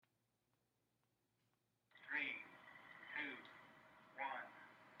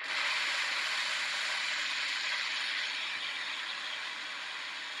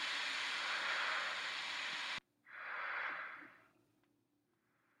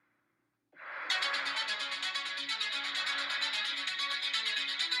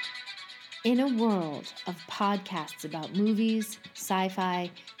In a world of podcasts about movies,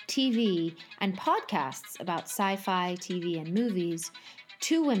 sci-fi, TV, and podcasts about sci-fi, TV, and movies,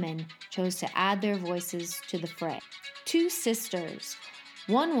 two women chose to add their voices to the fray. Two sisters.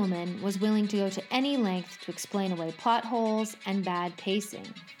 One woman was willing to go to any length to explain away plot holes and bad pacing.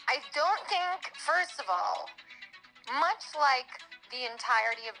 I don't think, first of all, much like the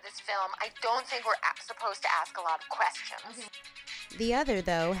entirety of this film, I don't think we're supposed to ask a lot of questions. The other,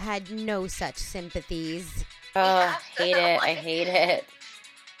 though, had no such sympathies. Oh, hate it. I hate it.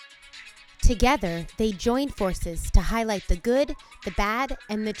 Together, they joined forces to highlight the good, the bad,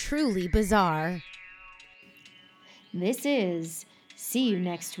 and the truly bizarre. This is See You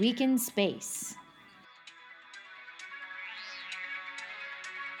Next Week in Space.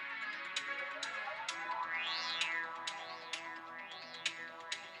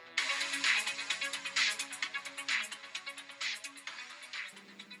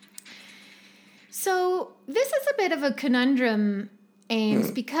 So this is a bit of a conundrum, Ames,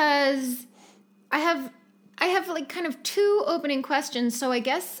 because I have like kind of two opening questions. So I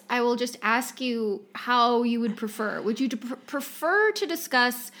guess I will just ask you how you would prefer. Would you prefer to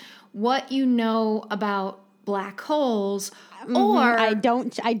discuss what you know about black holes, or I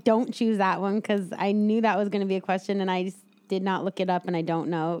don't choose that one because I knew that was going to be a question and I just did not look it up and I don't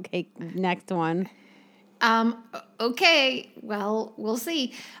know. Okay, next one. Okay, well, we'll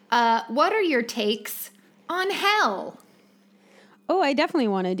see. What are your takes on hell? Oh, I definitely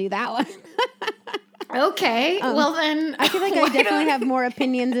want to do that one. Okay, well then. I feel like I definitely have more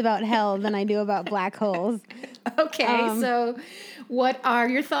opinions about hell than I do about black holes. Okay, so what are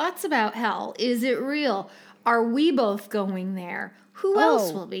your thoughts about hell? Is it real? Are we both going there? Who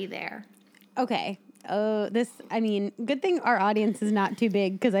else will be there? Okay. Good thing our audience is not too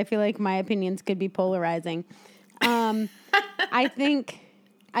big because I feel like my opinions could be polarizing. I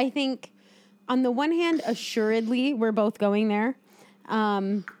think on the one hand, assuredly, we're both going there.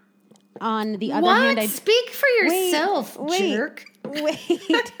 On the other hand, Speak for yourself, jerk.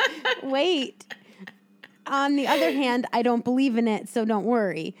 Wait. On the other hand, I don't believe in it, so don't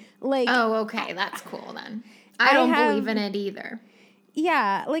worry. Okay, that's cool then. I don't believe in it either.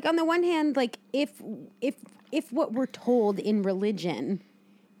 Yeah, like on the one hand, like if what we're told in religion,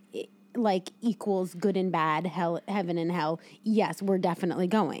 equals good and bad, heaven and hell, yes, we're definitely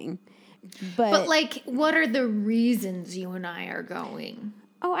going. But what are the reasons you and I are going?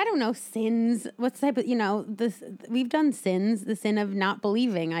 Oh, I don't know, sins. What's the type of, we've done sins. The sin of not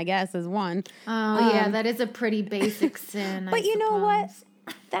believing, I guess, is one. Oh, yeah, that is a pretty basic sin, But you know what?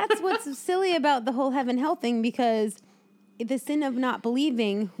 That's what's silly about the whole heaven hell thing, because the sin of not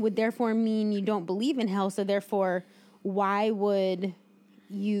believing would therefore mean you don't believe in hell, so therefore, why would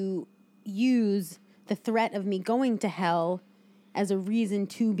you use the threat of me going to hell as a reason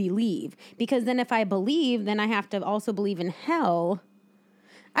to believe? Because then if I believe, then I have to also believe in hell.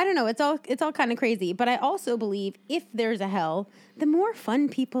 I don't know. It's all kind of crazy. But I also believe if there's a hell, the more fun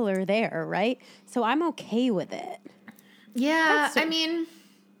people are there, right? So I'm okay with it. Yeah,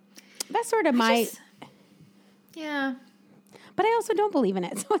 that's sort of my... Yeah. But I also don't believe in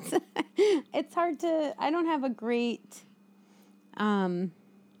it. So it's hard to... I don't have a great answer,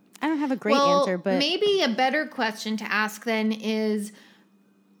 but... maybe a better question to ask then is,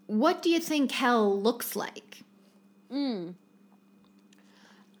 what do you think hell looks like? The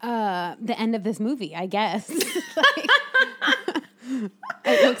end of this movie, I guess.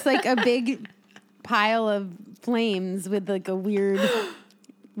 It looks like a big pile of flames with like a weird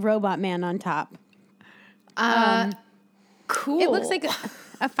robot man on top. Cool. It looks like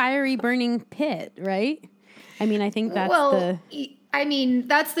a fiery burning pit, right? I mean, I think that's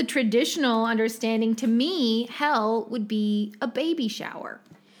that's the traditional understanding. To me, hell would be a baby shower.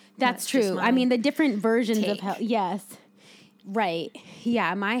 That's true. I mean, the different versions of hell. Yes. Right.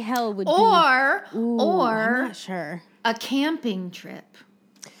 Yeah, my hell would be... Or I'm not sure. A camping trip.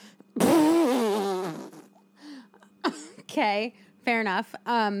 Okay, fair enough.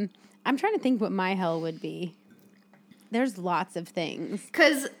 I'm trying to think what my hell would be. There's lots of things.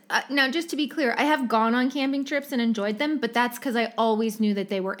 Because, now just to be clear, I have gone on camping trips and enjoyed them, but that's because I always knew that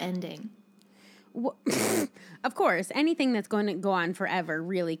they were ending. Well, of course, anything that's going to go on forever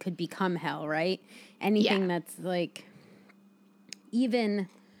really could become hell, right? Anything that's like... Even,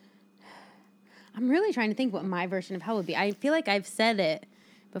 I'm really trying to think what my version of hell would be. I feel like I've said it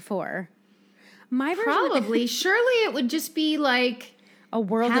before. My version Probably. Surely it would just be like a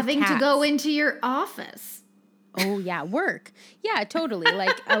world having of cats. to go into your office. Oh yeah, work. Yeah, totally.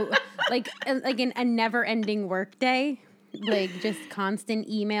 Like a never-ending work day. like just constant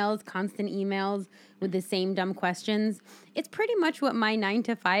emails with the same dumb questions. It's pretty much what my 9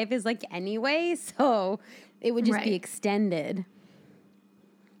 to 5 is like anyway, so it would just be extended.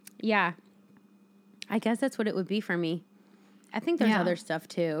 Yeah. I guess that's what it would be for me. I think there's other stuff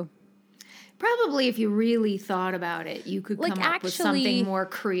too. Probably if you really thought about it, you could come up with something more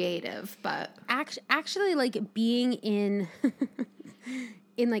creative, but actually like being in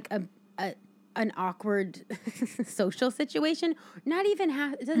like an awkward social situation, it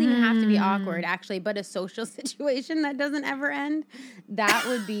doesn't even have to be awkward actually, but a social situation that doesn't ever end, that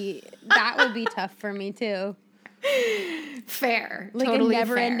would be tough for me too. Fair. Like totally a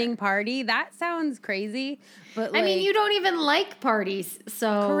never-ending party. That sounds crazy, but I mean, you don't even like parties,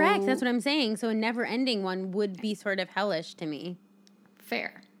 so correct. That's what I'm saying. So a never-ending one would be sort of hellish to me.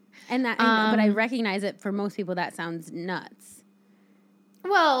 Fair. And but I recognize it for most people that sounds nuts.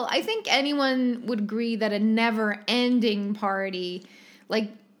 Well, I think anyone would agree that a never-ending party, like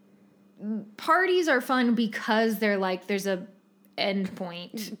parties are fun because they're like there's a end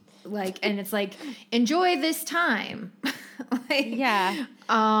point. Like, and it's like, enjoy this time. Like, yeah.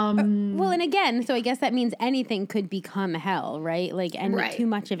 Well, and again, so I guess that means anything could become hell, right? Like, and too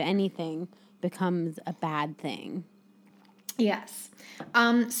much of anything becomes a bad thing. Yes.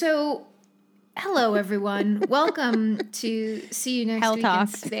 So, hello, everyone. Welcome to See You Next Hell Week Talk. in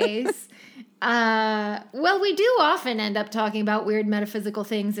Space. Well, we do often end up talking about weird metaphysical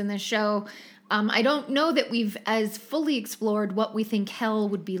things in this show. I don't know that we've as fully explored what we think hell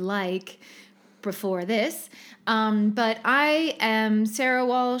would be like before this. But I am Sarah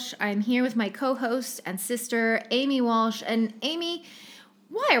Walsh. I'm here with my co-host and sister, Amy Walsh. And Amy,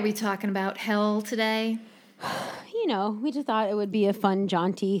 why are we talking about hell today? You know, we just thought it would be a fun,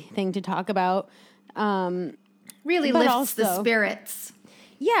 jaunty thing to talk about. Really lifts the spirits.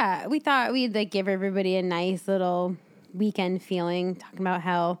 Yeah, we thought we'd like give everybody a nice little weekend feeling talking about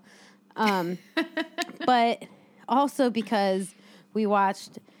hell. But also because we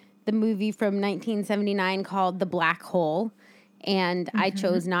watched the movie from 1979 called The Black Hole, and I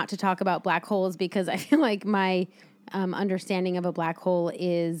chose not to talk about black holes because I feel like my understanding of a black hole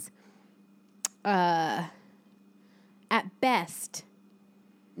is at best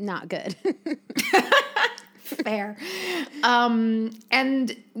not good. Fair.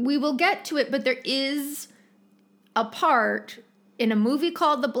 And we will get to it, but there is a part in a movie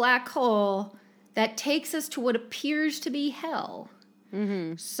called The Black Hole that takes us to what appears to be hell.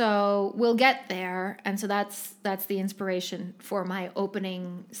 Mm-hmm. So we'll get there, and so that's the inspiration for my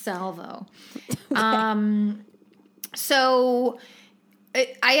opening salvo. Okay. So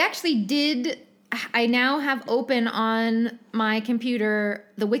I actually did. I now have open on my computer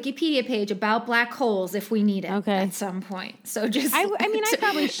the Wikipedia page about black holes if we need it at some point. So just I mean, I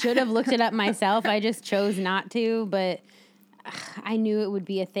probably should have looked it up myself. I just chose not to, but I knew it would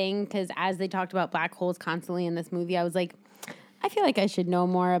be a thing because as they talked about black holes constantly in this movie, I was like, I feel like I should know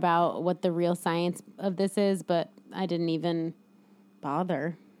more about what the real science of this is, but I didn't even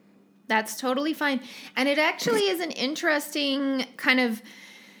bother. That's totally fine. And it actually is an interesting kind of...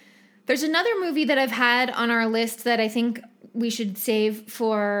 There's another movie that I've had on our list that I think we should save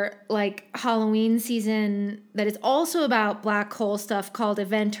for like Halloween season that is also about black hole stuff called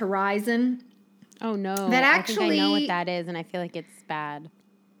Event Horizon. Oh no! That actually, I think I know what that is, and I feel like it's bad.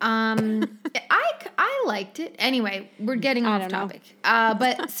 I liked it. Anyway, we're getting off topic.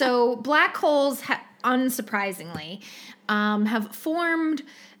 But so black holes, unsurprisingly, have formed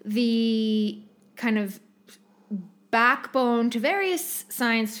the kind of backbone to various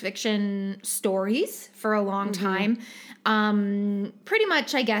science fiction stories for a long time. Pretty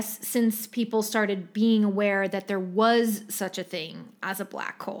much, I guess, since people started being aware that there was such a thing as a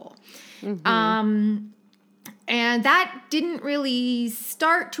black hole. And that didn't really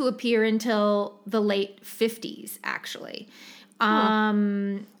start to appear until the late 50s, actually.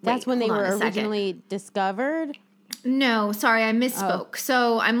 That's when they were originally discovered? No, sorry, I misspoke.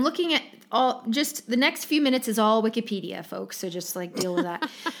 So I'm looking at just the next few minutes is all Wikipedia, folks. So just like deal with that.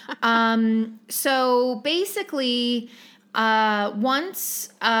 So basically, once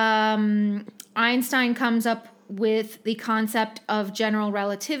Einstein comes up with the concept of general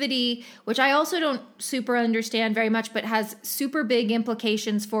relativity, which I also don't super understand very much, but has super big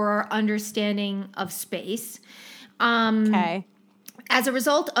implications for our understanding of space. Okay. As a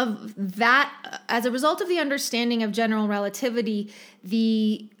result of the understanding of general relativity,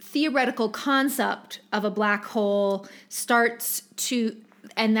 the theoretical concept of a black hole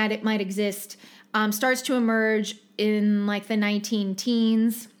and that it might exist, starts to emerge in like the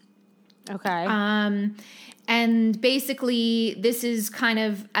 19-teens. Okay. And basically, this is kind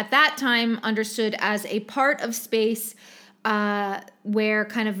of, at that time, understood as a part of space where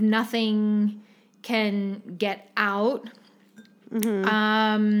kind of nothing can get out.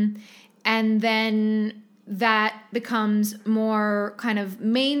 And then that becomes more kind of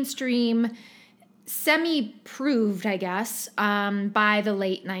mainstream, semi-proved, I guess, by the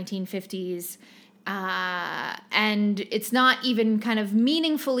late 1950s. And it's not even kind of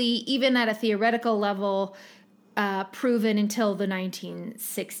meaningfully, even at a theoretical level, proven until the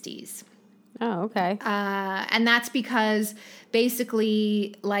 1960s. Oh, okay. And that's because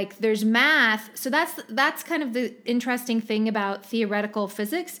basically, like, there's math. So that's kind of the interesting thing about theoretical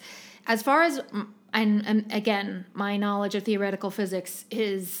physics. As far as, and again, my knowledge of theoretical physics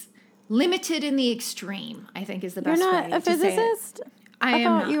is limited in the extreme, I think is the best way to say it. You're not a physicist? I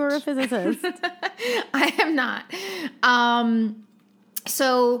thought you were a physicist. I am not.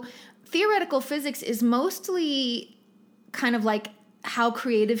 So theoretical physics is mostly kind of like, how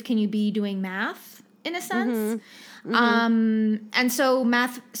creative can you be doing math in a sense? And so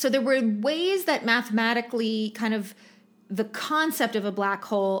there were ways that mathematically kind of the concept of a black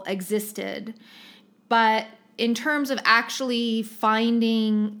hole existed, but in terms of actually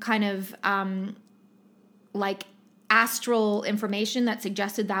finding kind of like astral information that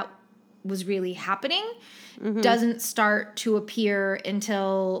suggested that was really happening doesn't start to appear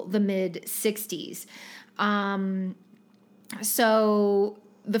until the mid 60s. So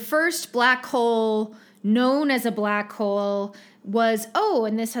the first black hole known as a black hole was,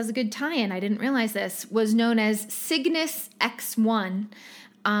 and this has a good tie-in, I didn't realize this, was known as Cygnus X1,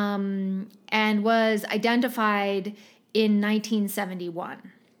 and was identified in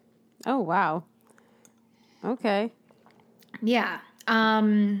 1971. Oh, wow. Okay. Yeah.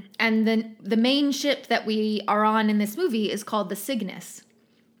 And then the main ship that we are on in this movie is called the Cygnus.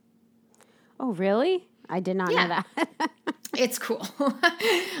 Oh, really? I did not know that. It's cool.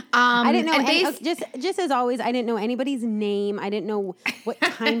 I didn't know. Just as always, I didn't know anybody's name. I didn't know what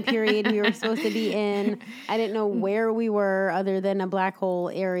time period we were supposed to be in. I didn't know where we were other than a black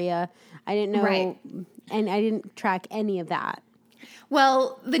hole area. I didn't know. Right. And I didn't track any of that.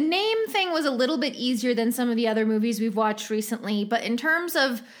 Well, the name thing was a little bit easier than some of the other movies we've watched recently, but in terms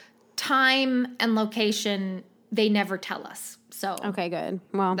of time and location, they never tell us. So okay, good.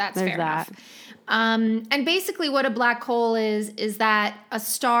 Well, that's there's fair that. enough. And basically what a black hole is that a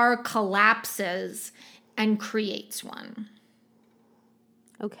star collapses and creates one.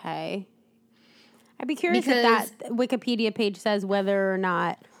 Okay. I'd be curious if that Wikipedia page says whether or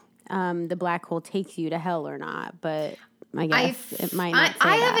not the black hole takes you to hell or not, but I guess it might not say that.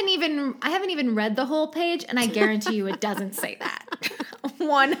 I haven't even read the whole page, and I guarantee you it doesn't say that.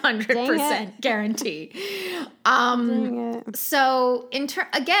 100% guarantee. So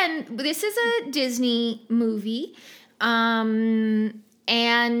again, this is a Disney movie, and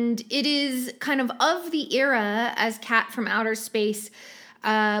it is kind of the era as Cat from Outer Space,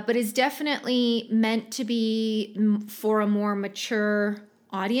 but is definitely meant to be for a more mature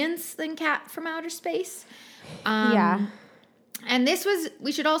audience than Cat from Outer Space. Yeah. And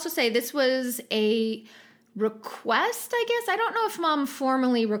we should also say this was a request, I guess. I don't know if Mom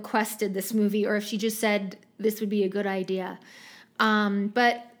formally requested this movie or if she just said this would be a good idea.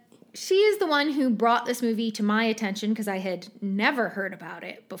 But she is the one who brought this movie to my attention because I had never heard about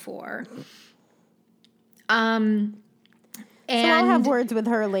it before. And so I'll have words with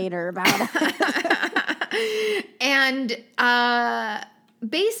her later about it. And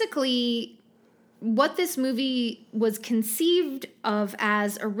basically, what this movie was conceived of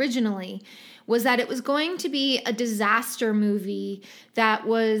as originally was that it was going to be a disaster movie that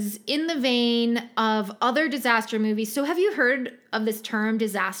was in the vein of other disaster movies. So have you heard of this term,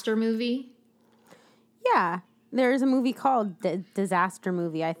 disaster movie? Yeah. There's a movie called Disaster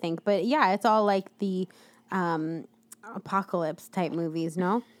Movie, I think. But yeah, it's all like the apocalypse type movies,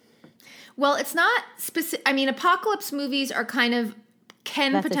 no? Well, it's not specific. I mean, apocalypse movies are kind of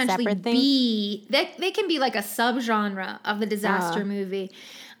can potentially be they can be like a subgenre of the disaster movie.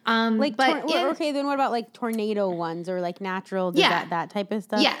 Then what about like tornado ones or like natural that type of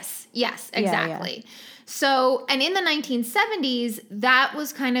stuff? Yes, exactly. Yeah. So, and in the 1970s, that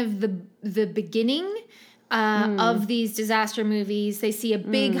was kind of the beginning of these disaster movies. They see a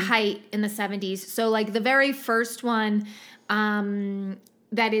big height in the 70s. So, like the very first one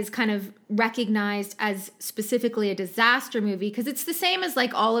that is kind of recognized as specifically a disaster movie, because it's the same as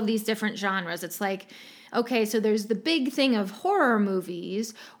like all of these different genres. It's like, okay, so there's the big thing of horror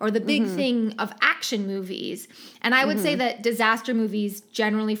movies or the big thing of action movies. And I would say that disaster movies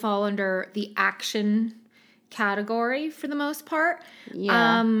generally fall under the action category for the most part.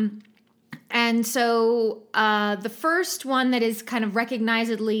 Yeah. And so the first one that is kind of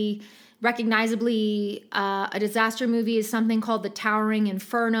recognizedly recognizably a disaster movie is something called The Towering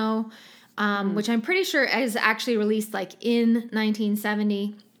Inferno, which I'm pretty sure is actually released like in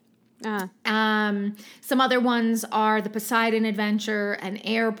 1970. Some other ones are The Poseidon Adventure and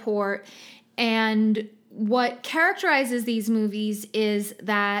Airport. And what characterizes these movies is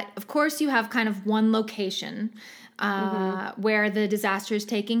that, of course, you have kind of one location where the disaster is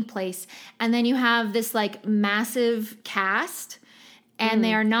taking place. And then you have this like massive cast, and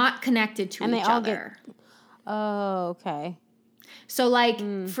they are not connected to each other. Oh, okay. So, like,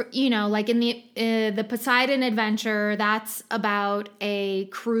 for, you know, like in the Poseidon Adventure, that's about a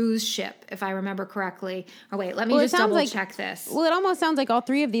cruise ship, if I remember correctly. Or wait, let me just double check this. Well, it almost sounds like all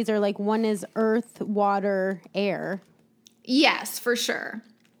three of these are like one is earth, water, air. Yes, for sure.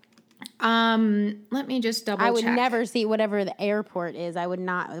 Let me just double check. I would never see whatever the airport is. I would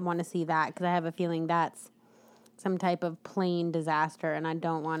not want to see that because I have a feeling that's some type of plane disaster, and I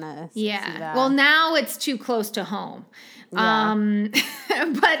don't want to see that. Well, now it's too close to home. Yeah.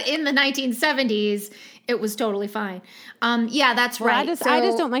 But in the 1970s, it was totally fine. Yeah, that's right. I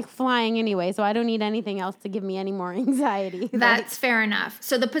just don't like flying anyway, so I don't need anything else to give me any more anxiety. That's fair enough.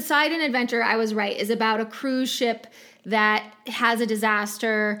 So the Poseidon Adventure, I was right, is about a cruise ship that has a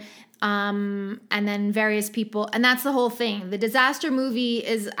disaster, and then various people, and that's the whole thing. The disaster movie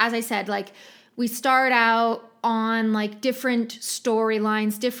is, as I said, like we start out on like different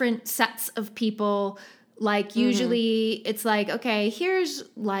storylines, different sets of people. Like usually it's like, okay, here's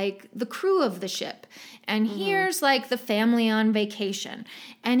like the crew of the ship, and here's like the family on vacation,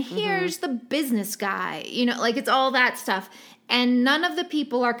 and here's the business guy, you know, like it's all that stuff. And none of the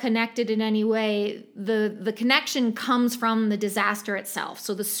people are connected in any way. The connection comes from the disaster itself.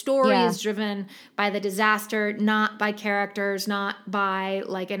 So the story is driven by the disaster, not by characters, not by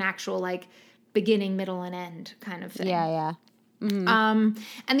like an actual like beginning, middle, and end kind of thing. Yeah. And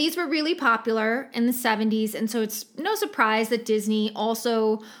these were really popular in the 70s. And so it's no surprise that Disney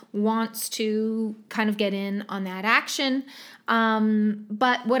also wants to kind of get in on that action.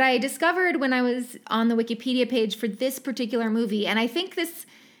 But what I discovered when I was on the Wikipedia page for this particular movie, and I think this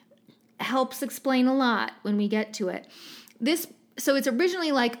helps explain a lot when we get to it. So it's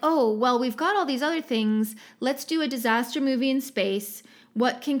originally like, oh, well, we've got all these other things. Let's do a disaster movie in space.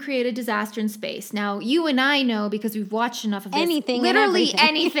 What can create a disaster in space? Now, you and I know, because we've watched enough of this, literally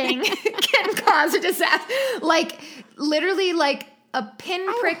anything can cause a disaster. Like, literally, like a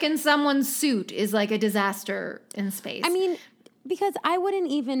pinprick in someone's suit is like a disaster in space. I mean, because I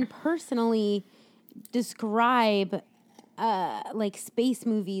wouldn't even personally describe like space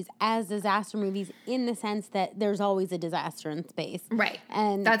movies as disaster movies in the sense that there's always a disaster in space. Right.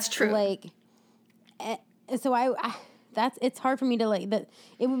 And that's true. Like, so it's hard for me to like that.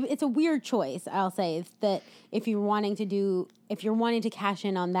 It's a weird choice. I'll say that if you're wanting to cash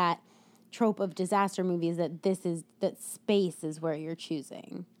in on that trope of disaster movies, that space is where you're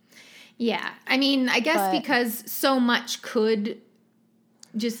choosing. Yeah. I mean, I guess because so much could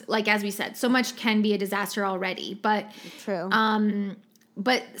just like, as we said, so much can be a disaster already, but true.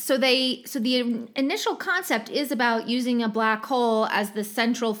 But so the initial concept is about using a black hole as the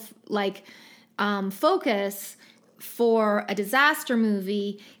central focus for a disaster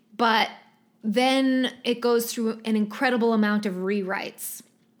movie, but then it goes through an incredible amount of rewrites.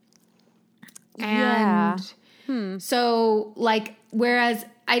 And so like, whereas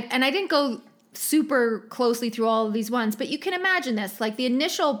I didn't go super closely through all of these ones, but you can imagine this, like the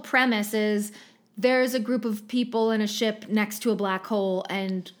initial premise is there's a group of people in a ship next to a black hole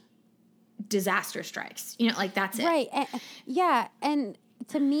and disaster strikes, you know, like that's it. Right. Yeah. And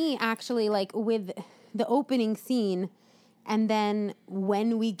to me, actually, like with the opening scene, and then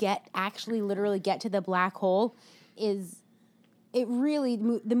when we literally get to the black hole, the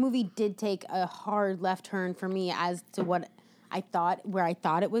movie did take a hard left turn for me as to where I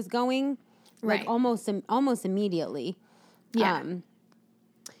thought it was going, like almost immediately. Yeah.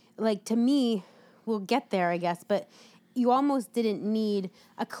 Like to me, we'll get there, I guess, but you almost didn't need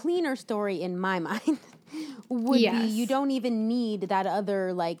a cleaner story in my mind. You don't even need that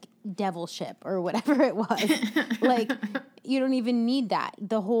other like devil ship or whatever it was. Like you don't even need that.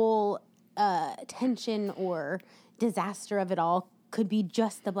 The whole tension or disaster of it all could be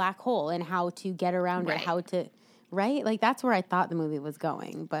just the black hole and how to get around it, right? Like that's where I thought the movie was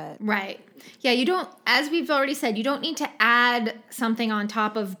going, but yeah, you don't, as we've already said, you don't need to add something on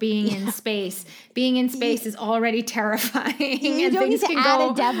top of being in space. Being in space is already terrifying. You don't need to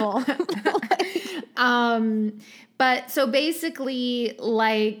add a devil. But so basically,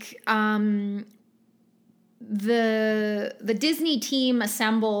 like the Disney team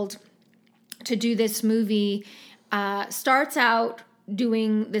assembled to do this movie starts out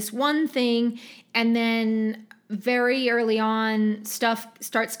doing this one thing, and then very early on, stuff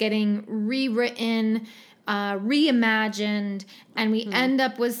starts getting rewritten, reimagined, and we end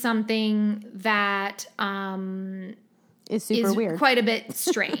up with something that It's super is weird. quite a bit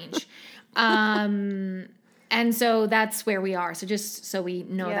strange. And so that's where we are. So just so we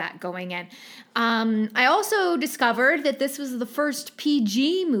know that going in. I also discovered that this was the first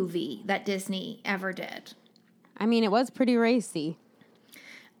PG movie that Disney ever did. I mean, it was pretty racy.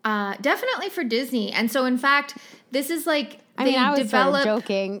 Definitely for Disney. And so, in fact, this is like I mean, I was sort of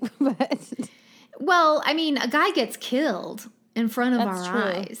joking, but well, I mean, a guy gets killed in front of That's our true.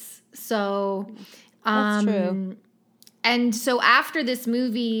 eyes. So, that's true. and so after this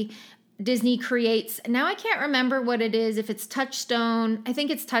movie, Disney creates, now I can't remember what it is, if it's Touchstone, I think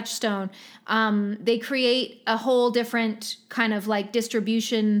it's Touchstone. They create a whole different kind of like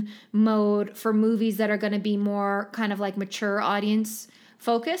distribution mode for movies that are going to be more kind of like mature audience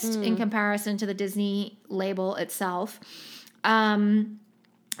focused in comparison to the Disney label itself.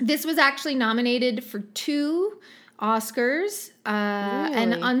 This was actually nominated for 2 Oscars,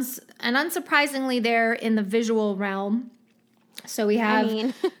 and unsurprisingly, they're in the visual realm. So we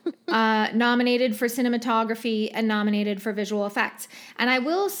have nominated for cinematography and nominated for visual effects. And I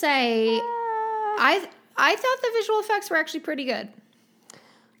will say, I thought the visual effects were actually pretty good.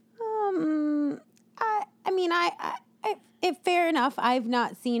 Fair enough. I've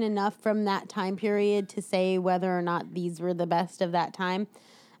not seen enough from that time period to say whether or not these were the best of that time.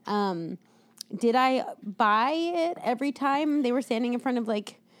 Did I buy it every time they were standing in front of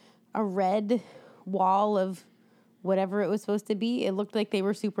like a red wall of whatever it was supposed to be? It looked like they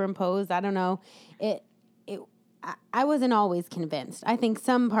were superimposed. I don't know. I wasn't always convinced. I think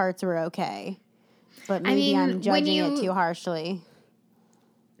some parts were okay, but maybe I'm judging it too harshly.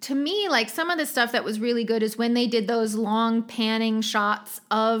 To me, like some of the stuff that was really good is when they did those long panning shots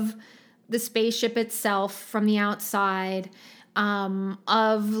of the spaceship itself from the outside,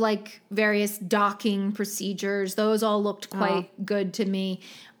 of like various docking procedures. Those all looked quite good to me.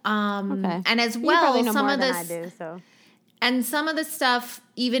 Okay. And as You well, probably know some more of than this, I do, so. and some of the stuff,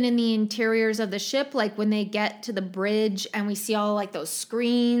 even in the interiors of the ship, like when they get to the bridge and we see all like those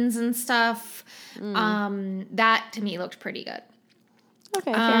screens and stuff, that to me looked pretty good.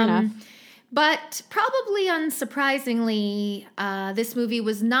 Okay, fair enough. But probably unsurprisingly, this movie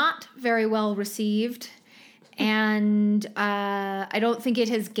was not very well received. And I don't think it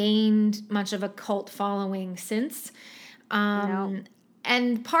has gained much of a cult following since.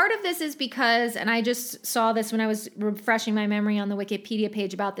 And part of this is because, and I just saw this when I was refreshing my memory on the Wikipedia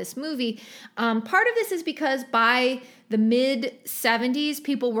page about this movie, part of this is because by the mid-70s,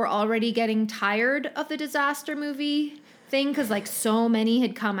 people were already getting tired of the disaster movie thing because like so many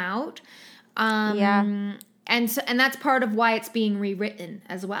had come out. And that's part of why it's being rewritten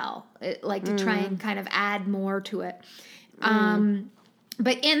as well, to try and kind of add more to it.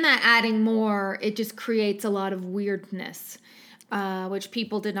 But in that adding more, it just creates a lot of weirdness, which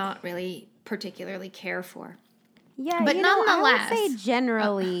people did not really particularly care for. Yeah, but nonetheless, I would say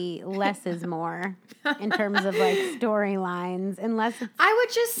generally less is more in terms of like storylines, unless it's I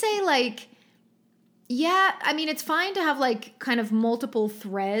would just say like, yeah, I mean, it's fine to have like kind of multiple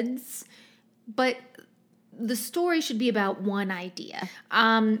threads, but the story should be about one idea.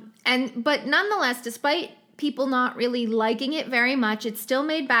 But nonetheless, despite people not really liking it very much, it still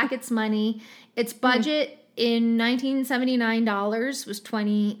made back its money. Its budget in $1979 was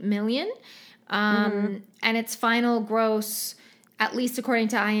 $20 million. And its final gross, at least according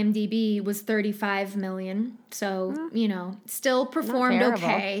to IMDb, was $35 million. So, still performed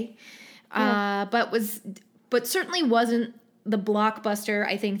okay. But certainly wasn't the blockbuster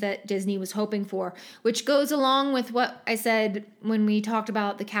I think that Disney was hoping for, which goes along with what I said when we talked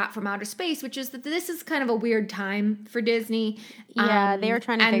about The Cat from Outer Space, which is that this is kind of a weird time for Disney. Yeah, they were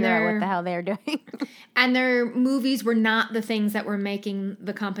trying to figure out what the hell they're doing. And their movies were not the things that were making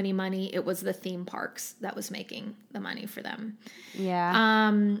the company money. It was the theme parks that was making the money for them.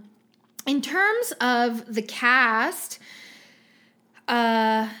 Yeah. In terms of the cast,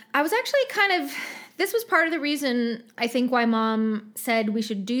 I was actually this was part of the reason I think why Mom said we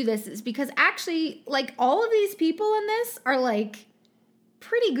should do this, is because actually, like, all of these people in this are like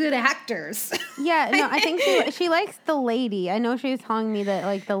pretty good actors. Yeah, no, I think she likes the lady. I know she was telling me that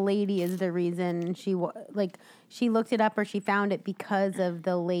like the lady is the reason she looked it up, or she found it because of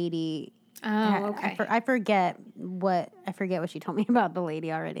the lady. Oh, okay. I forget what she told me about the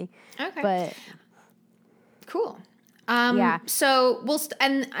lady already. Okay, but cool. Yeah. So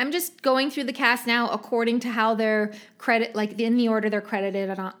and I'm just going through the cast now according to how they're in the order they're credited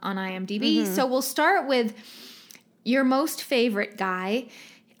on IMDb. So we'll start with your most favorite guy.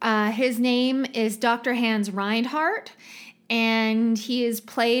 His name is Dr. Hans Reinhardt, and he is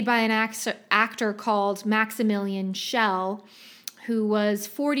played by an actor called Maximilian Schell, who was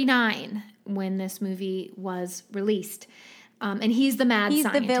 49 when this movie was released. And he's the mad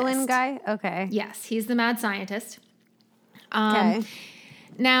scientist. He's the villain guy? Okay. Yes, he's the mad scientist. Okay.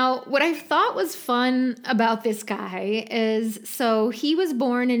 Now, what I thought was fun about this guy is, so he was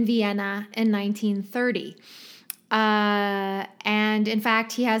born in Vienna in 1930. And in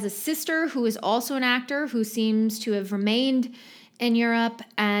fact, he has a sister who is also an actor who seems to have remained in Europe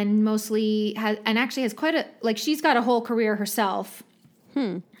and mostly actually has quite a, like, she's got a whole career herself.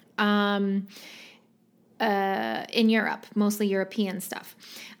 In Europe, mostly European stuff.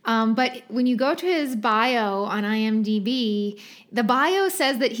 But when you go to his bio on IMDb, the bio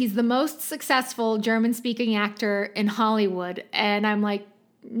says that he's the most successful German-speaking actor in Hollywood. And I'm like,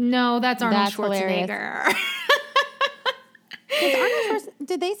 no, that's Arnold Schwarzenegger.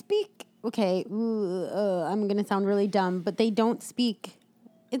 Did they speak? Okay, I'm going to sound really dumb, but they don't speak.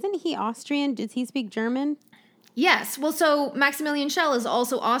 Isn't he Austrian? Does he speak German? Yes. Well, so Maximilian Schell is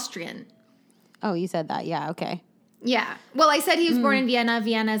also Austrian. Oh, you said that. Yeah, okay. Yeah. Well, I said he was born in Vienna.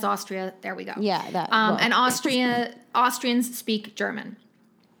 Vienna is Austria. There we go. Yeah. And Austrians speak German.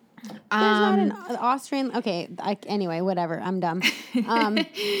 There's not an Austrian. Okay. Anyway, whatever. I'm dumb.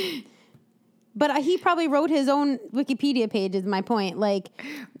 But he probably wrote his own Wikipedia page, is my point. Like,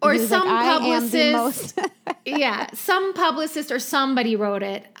 or some publicist. Yeah, some publicist or somebody wrote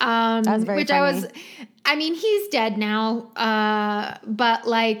it. That's very funny. I mean, he's dead now. But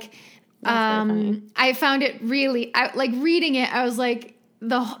like, I found it really, like reading it, I was like,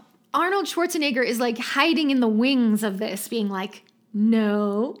 Arnold Schwarzenegger is like hiding in the wings of this, being like,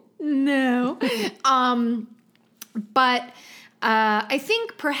 no. But I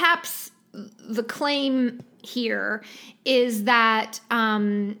think perhaps the claim here is that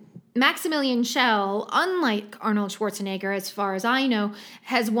Maximilian Schell, unlike Arnold Schwarzenegger, as far as I know,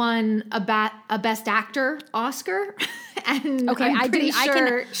 has won a Best Actor Oscar, and okay, I'm pretty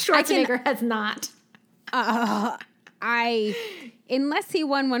sure Schwarzenegger has not. Unless he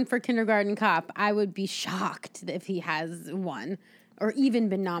won one for Kindergarten Cop, I would be shocked if he has won or even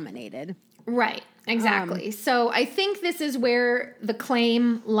been nominated. Right, exactly. So I think this is where the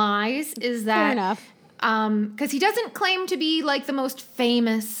claim lies, is that... Fair enough. Because he doesn't claim to be like the most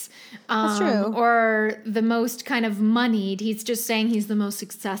famous That's true. or the most kind of moneyed. He's just saying he's the most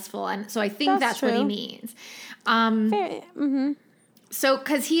successful. And so I think that's what he means. So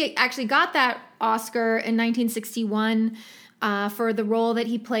because he actually got that Oscar in 1961 for the role that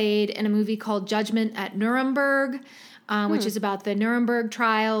he played in a movie called Judgment at Nuremberg, which is about the Nuremberg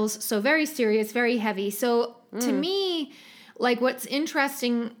trials. So very serious, very heavy. So to me, like, what's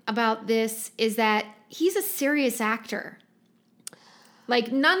interesting about this is that he's a serious actor.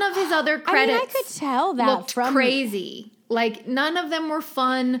 Like, none of his other credits I could tell that looked from crazy. Like, none of them were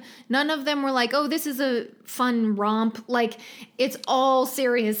fun. None of them were like, oh, this is a fun romp. Like, it's all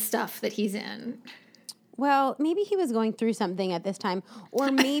serious stuff that he's in. Well, maybe he was going through something at this time.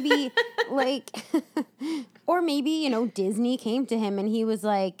 Or maybe, or maybe, Disney came to him and he was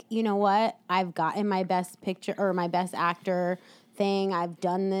like, you know what? I've gotten my best picture or my best actor thing. I've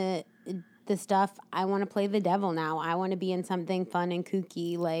done the stuff. I want to play the devil now. I want to be in something fun and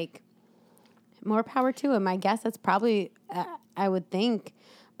kooky. Like, more power to him. I guess that's probably, I would think.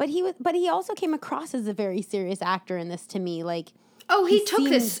 But he also came across as a very serious actor in this to me. Like, oh, he took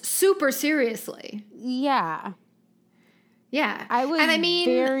this super seriously. Yeah. Yeah. I was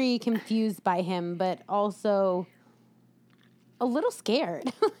very confused by him, but also a little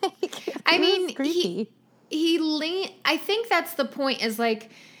scared. Creepy. I think that's the point, is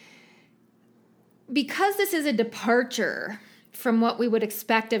like, because this is a departure from what we would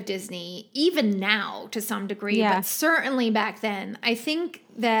expect of Disney, even now to some degree, but certainly back then, I think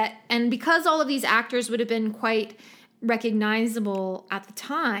that, and because all of these actors would have been quite recognizable at the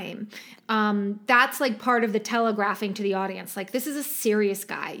time, that's like part of the telegraphing to the audience. Like, this is a serious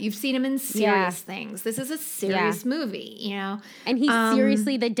guy. You've seen him in serious things. This is a serious movie, And he's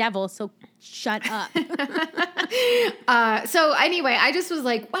seriously the devil, so shut up. So anyway, I just was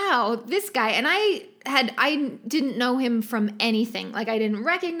like, wow, this guy. And I didn't know him from anything. Like, I didn't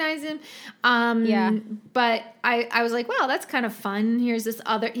recognize him. But I was like, wow, that's kind of fun. Here's this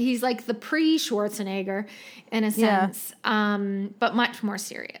he's like the pre-Schwarzenegger in a sense, but much more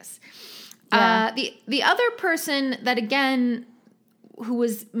serious. The other person that, again, who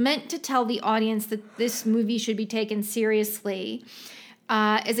was meant to tell the audience that this movie should be taken seriously,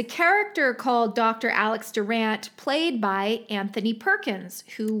 is a character called Dr. Alex Durant, played by Anthony Perkins,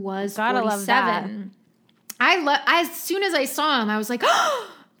 who was 47. As soon as I saw him, I was like,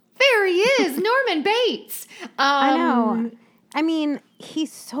 oh, there he is, Norman Bates. I know. I mean,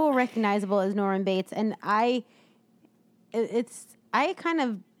 he's so recognizable as Norman Bates, and it's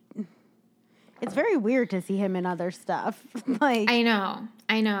very weird to see him in other stuff. Like, I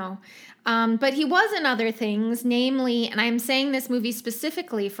know. But he was in other things, namely, and I'm saying this movie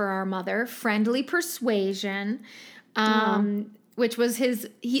specifically for our mother, Friendly Persuasion, which was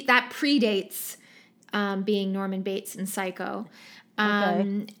that predates being Norman Bates in Psycho.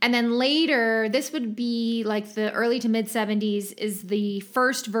 And then later, this would be like the early to mid 70s, is the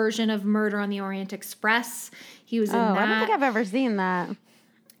first version of Murder on the Orient Express. He was in that. I don't think I've ever seen that.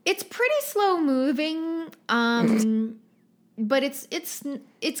 It's pretty slow moving, but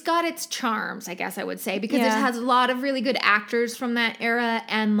it's got its charms, I guess I would say, because it has a lot of really good actors from that era,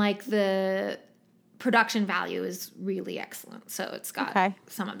 and like the production value is really excellent. So it's got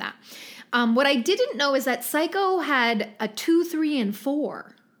some of that. What I didn't know is that Psycho had a 2, 3, and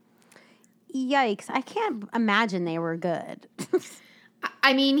 4. Yikes. I can't imagine they were good.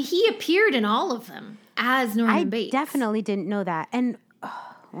 I mean, he appeared in all of them as Norman Bates. I definitely didn't know that. And,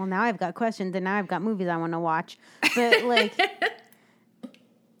 well, now I've got questions, and now I've got movies I want to watch. But, like,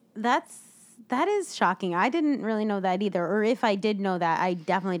 that is shocking. I didn't really know that either. Or if I did know that, I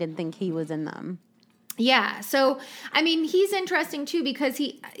definitely didn't think he was in them. Yeah. So, I mean, he's interesting too, because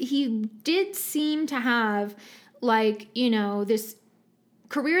he did seem to have, like, you know, this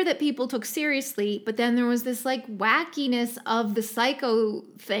career that people took seriously, but then there was this like wackiness of the Psycho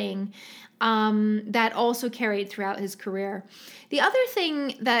thing that also carried throughout his career. The other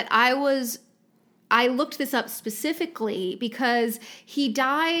thing that I looked this up specifically because he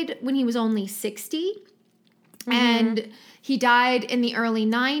died when he was only 60, and he died in the early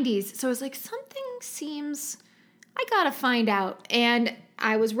 90s. So I was like, something seems, I gotta find out. And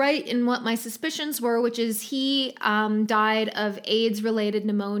I was right in what my suspicions were, which is he died of AIDS-related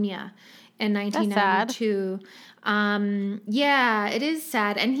pneumonia in 1992. Yeah, it is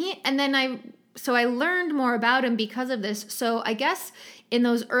sad. So I learned more about him because of this. So I guess in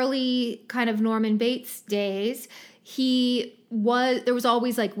those early kind of Norman Bates days, there was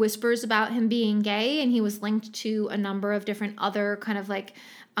always like whispers about him being gay, and he was linked to a number of different other kind of like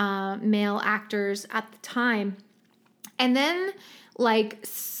male actors at the time. And then like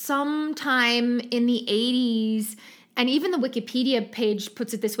sometime in the 80s, and even the Wikipedia page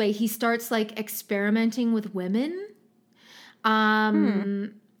puts it this way, he starts like experimenting with women.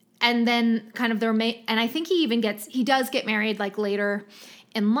 And then kind of and I think he does get married like later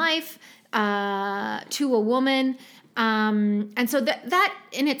in life to a woman. And so that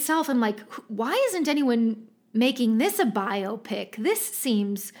in itself, I'm like, why isn't anyone making this a biopic? This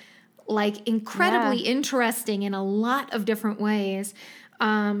seems like incredibly interesting in a lot of different ways.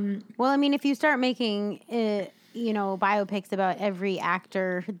 Well, I mean, if you start making, biopics about every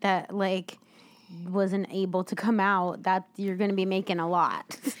actor that like wasn't able to come out, that you're going to be making a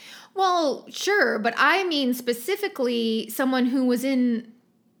lot. Well, sure. But I mean, specifically someone who was in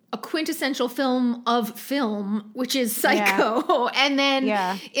a quintessential film of film, which is Psycho, and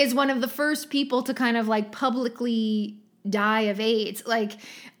then is one of the first people to kind of like publicly die of AIDS. Like,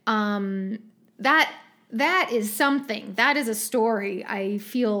 that is something. That is a story I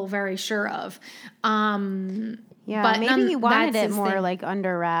feel very sure of. But maybe he wanted it more like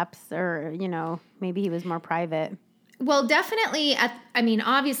under wraps, or, maybe he was more private. Well, definitely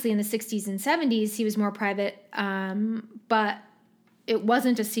obviously in the 60s and 70s, he was more private, but it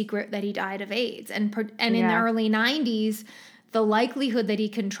wasn't a secret that he died of AIDS. And in the early 90s, the likelihood that he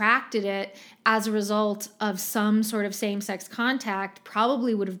contracted it as a result of some sort of same-sex contact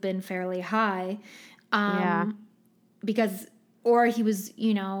probably would have been fairly high. Because, or he was,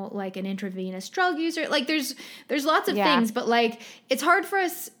 like an intravenous drug user. Like there's lots of things, but like it's hard for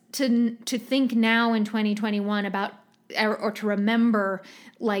us to think now in 2021 about or to remember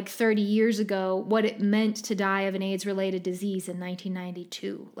like 30 years ago what it meant to die of an AIDS-related disease in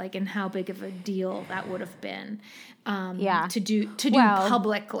 1992, like, and how big of a deal that would have been to do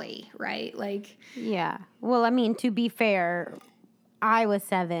publicly, right? Like, well, I mean, to be fair, I was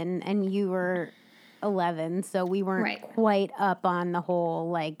 7 and you were 11, so we weren't quite up on the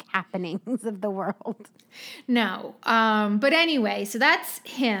whole like happenings of the world. No. But anyway, so that's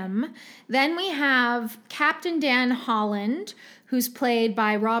him. Then we have Captain Dan Holland, who's played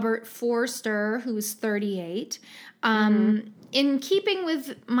by Robert Forster, who's 38. In keeping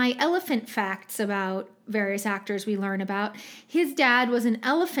with my elephant facts about various actors we learn about, his dad was an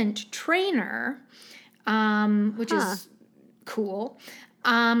elephant trainer, which is cool.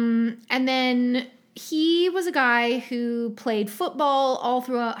 And then he was a guy who played football all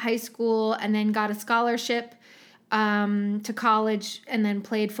throughout high school and then got a scholarship to college and then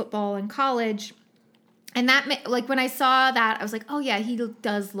played football in college. And that, like, when I saw that, I was like, oh yeah, he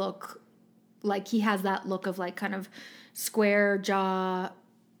does look like he has that look of like kind of square jaw,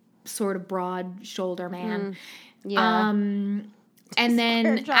 sort of broad shoulder man. Yeah. And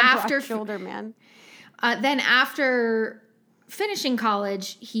then after shoulder man. Then after finishing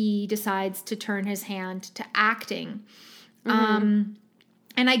college, he decides to turn his hand to acting.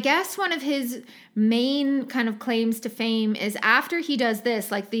 And I guess one of his main kind of claims to fame is after he does this,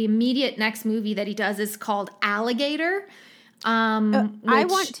 like the immediate next movie that he does is called Alligator. I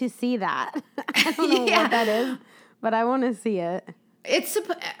want to see that. I don't know what that is, but I want to see it. It's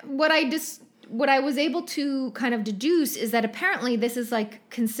what I was able to kind of deduce is that apparently this is like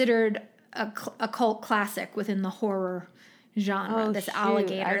considered a cult classic within the horror genre. This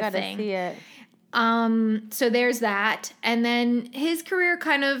alligator I gotta thing. see it. So there's that. And then his career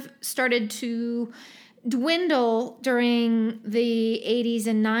kind of started to dwindle during the 80s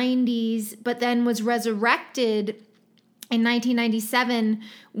and 90s, but then was resurrected in 1997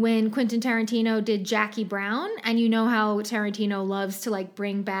 when Quentin Tarantino did Jackie Brown. And you know how Tarantino loves to like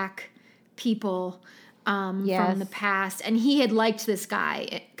bring back people from the past, and he had liked this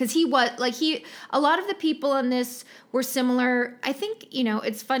guy because he was like a lot of the people in this were similar. I think, you know,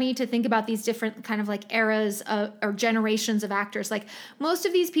 it's funny to think about these different kind of like eras or generations of actors. Like most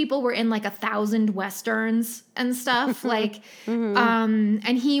of these people were in like 1,000 westerns and stuff like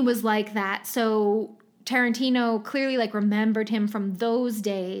and he was like that. So Tarantino clearly like remembered him from those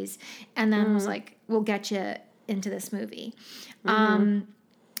days and then was like, we'll get you into this movie.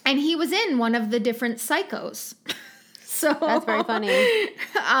 And he was in one of the different Psychos. So that's very funny.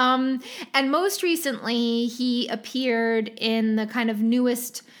 And most recently, he appeared in the kind of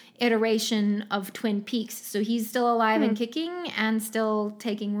newest iteration of Twin Peaks. So he's still alive and kicking and still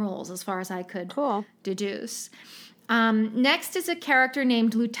taking roles as far as I could deduce. Next is a character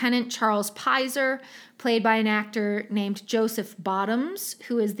named Lieutenant Charles Pizer, played by an actor named Joseph Bottoms,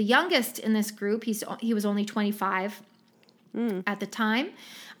 who is the youngest in this group. He was only 25 at the time.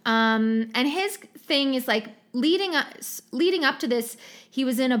 And his thing is like leading up to this, he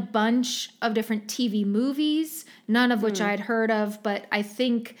was in a bunch of different TV movies, none of which I'd heard of, but I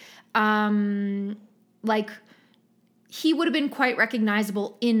think like he would have been quite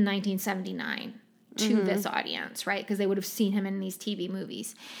recognizable in 1979 to this audience, right? Because they would have seen him in these TV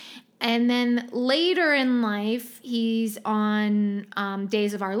movies. And then later in life, he's on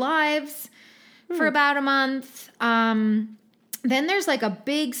Days of Our Lives for about a month. Then there's like a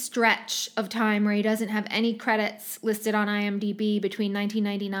big stretch of time where he doesn't have any credits listed on IMDb between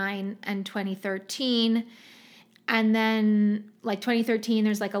 1999 and 2013. And then like 2013,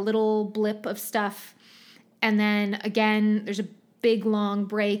 there's like a little blip of stuff. And then again, there's a big long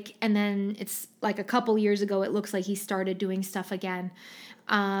break. And then it's like a couple years ago, it looks like he started doing stuff again.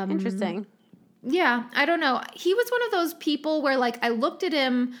 Interesting. Yeah, I don't know. He was one of those people where like I looked at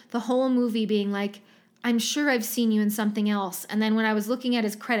him the whole movie being like, I'm sure I've seen you in something else. And then when I was looking at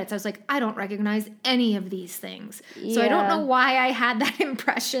his credits, I was like, I don't recognize any of these things. Yeah. So I don't know why I had that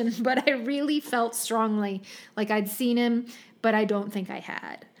impression, but I really felt strongly like I'd seen him, but I don't think I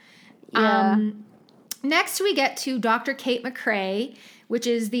had. Yeah. Next, we get to Dr. Kate McRae, which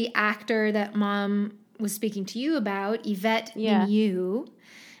is the actor that Mom was speaking to you about, Yvette Mimieux,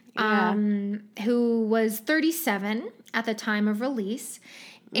 who was 37 at the time of release.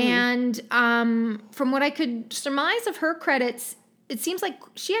 And from what I could surmise of her credits, it seems like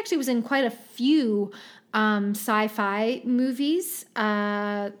she actually was in quite a few sci-fi movies.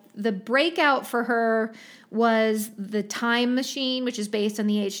 The breakout for her was The Time Machine, which is based on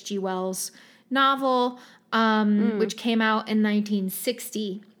the H.G. Wells novel, which came out in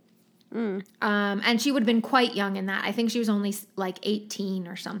 1960. And she would have been quite young in that. I think she was only like 18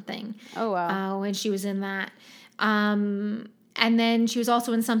 or something. Oh, wow. When she was in that. And then she was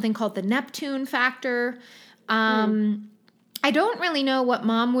also in something called The Neptune Factor. I don't really know what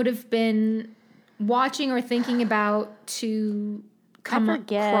Mom would have been watching or thinking about to come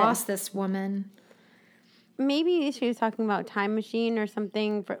across this woman. Maybe she was talking about Time Machine or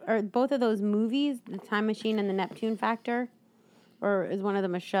something, or both of those movies, The Time Machine and The Neptune Factor, or is one of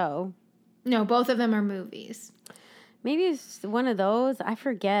them a show? No, both of them are movies. Maybe it's one of those. I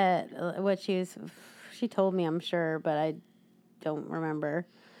forget what she told me, I'm sure, but I don't remember.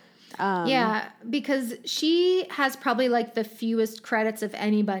 Yeah, because she has probably like the fewest credits of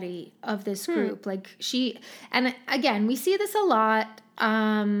anybody of this group. Like and again, we see this a lot.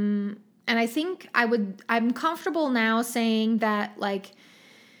 And I think I'm comfortable now saying that like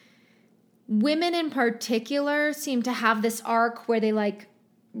women in particular seem to have this arc where they like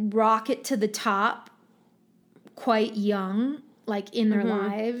rocket to the top quite young, like in their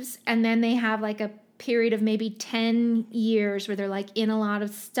lives. And then they have like a period of maybe 10 years where they're like in a lot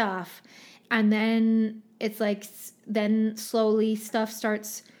of stuff. And then it's like, then slowly stuff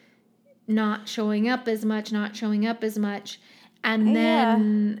starts not showing up as much. And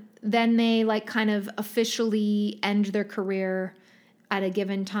then they like kind of officially end their career at a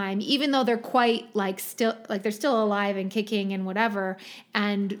given time, even though they're quite like still, like they're still alive and kicking and whatever.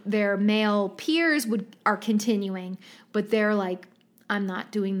 And their male peers are continuing, but they're like, I'm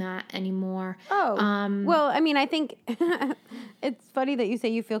not doing that anymore. Oh, well, I mean, I think it's funny that you say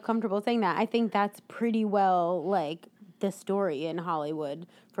you feel comfortable saying that. I think that's pretty well like the story in Hollywood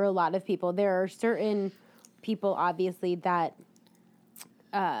for a lot of people. There are certain people, obviously, that,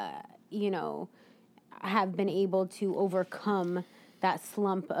 you know, have been able to overcome that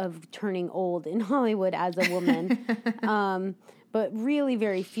slump of turning old in Hollywood as a woman. But really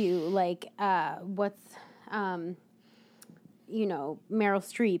very few, like, you know, Meryl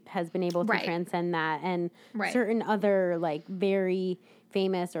Streep has been able to transcend that, and certain other like very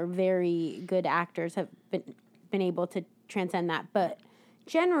famous or very good actors have been able to transcend that. But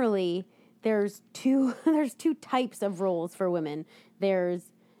generally, there's two types of roles for women. There's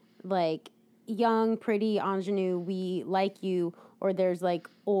like young, pretty ingenue, we like you, or there's like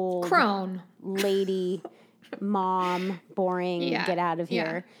old crone lady, mom, boring, get out of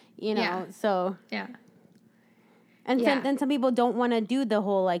here. You know, so yeah. And then some people don't want to do the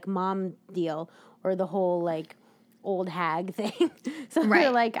whole like mom deal or the whole like old hag thing. So they're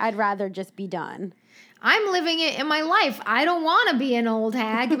like, I'd rather just be done. I'm living it in my life. I don't want to be an old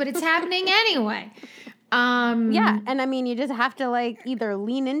hag, but it's happening anyway. Yeah, and I mean, you just have to like either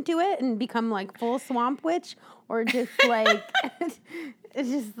lean into it and become like full swamp witch, or just like it's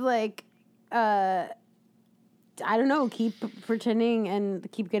just like I don't know, keep pretending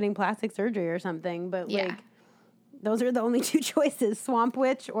and keep getting plastic surgery or something. But like, those are the only two choices: swamp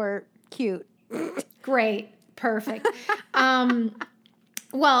witch or cute. Great, perfect.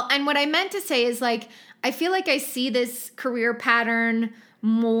 Well, and what I meant to say is like, I feel like I see this career pattern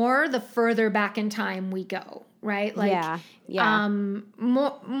more the further back in time we go, right? Like,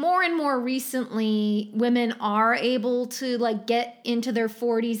 more and more recently, women are able to like get into their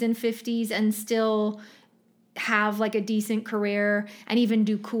 40s and 50s and still have like a decent career and even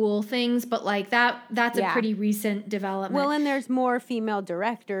do cool things, but like that's a pretty recent development. Well, and there's more female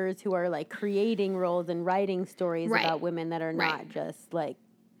directors who are like creating roles and writing stories about women that are not just like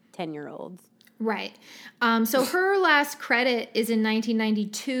 10-year-olds. Right. So her last credit is in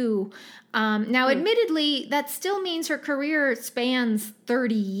 1992. Now, admittedly, that still means her career spans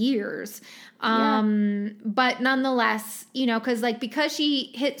 30 years. But nonetheless, you know, because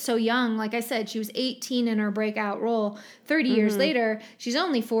she hit so young, like I said, she was 18 in her breakout role. 30 years later, she's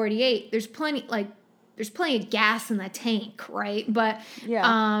only 48. There's plenty of gas in the tank, right? But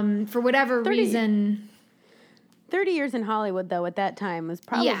for whatever reason... 30 years in Hollywood, though, at that time was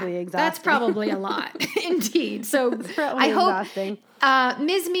probably exhausting. That's probably a lot, indeed. So I hope,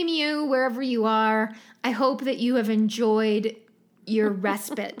 Ms. Mimieux, wherever you are, I hope that you have enjoyed your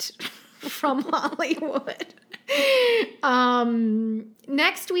respite from Hollywood.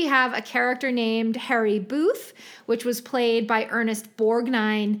 Next, we have a character named Harry Booth, which was played by Ernest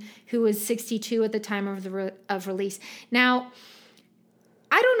Borgnine, who was 62 at the time of release. Now,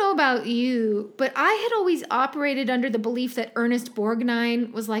 I don't know about you, but I had always operated under the belief that Ernest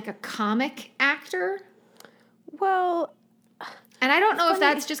Borgnine was like a comic actor. Well, and I don't know if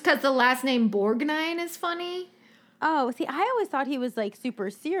that's just because the last name Borgnine is funny. Oh, see, I always thought he was like super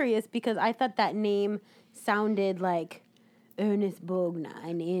serious because I thought that name sounded like Ernest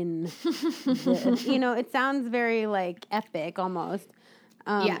Borgnine in the, you know, it sounds very like epic almost.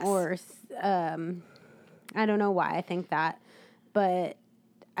 Or I don't know why I think that, but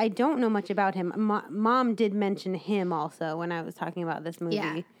I don't know much about him. Mom did mention him also when I was talking about this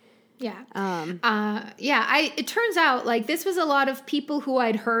movie. It turns out like this was a lot of people who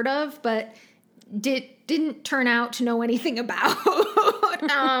I'd heard of, but didn't turn out to know anything about.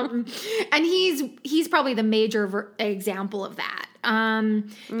 And he's probably the major example of that.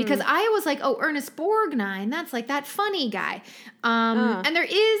 Because I was like, oh, Ernest Borgnine, that's like that funny guy. And there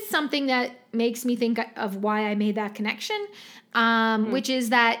is something that makes me think of why I made that connection, which is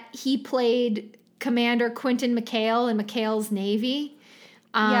that he played Commander Quentin McHale in McHale's Navy.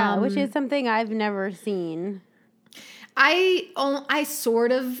 Which is something I've never seen. I'm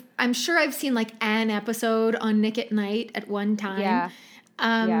sure I've seen like an episode on Nick at Night at one time.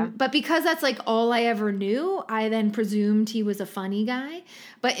 But because that's like all I ever knew, I then presumed he was a funny guy.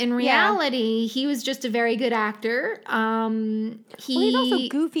 But in reality, he was just a very good actor. He's also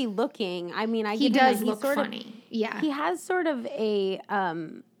goofy looking. I mean, he does look funny. Yeah, he has sort of a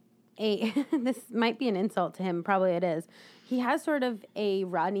this might be an insult to him. Probably it is. He has sort of a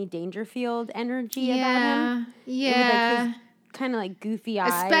Rodney Dangerfield energy about him. Yeah, with, like, his kind of like goofy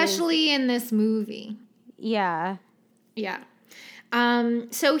eyes, especially in this movie. Yeah.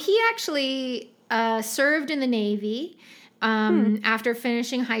 So he actually served in the Navy after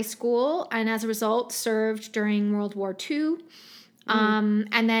finishing high school, and as a result served during World War II,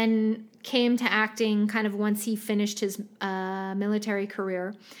 and then came to acting kind of once he finished his military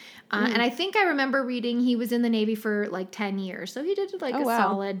career. And I think I remember reading he was in the Navy for like 10 years. So he did like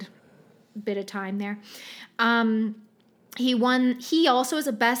solid bit of time there. He also is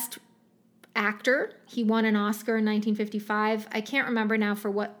a Best Actor. He won an Oscar in 1955. I can't remember now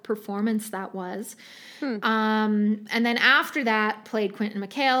for what performance that was. And then after that, played Quentin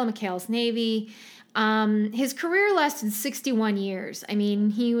McHale, McHale's Navy. His career lasted 61 years. I mean,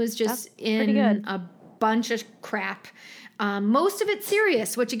 he was just in a bunch of crap. Most of it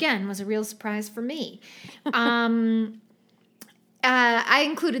serious, which again was a real surprise for me. I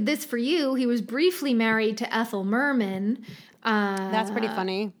included this for you. He was briefly married to Ethel Merman. That's pretty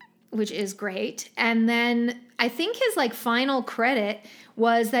funny. Which is great. And then I think his like final credit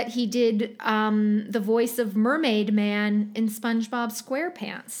was that he did the voice of Mermaid Man in SpongeBob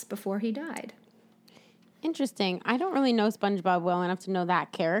SquarePants before he died. Interesting. I don't really know SpongeBob well enough to know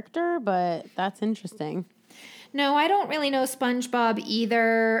that character, but that's interesting. No, I don't really know SpongeBob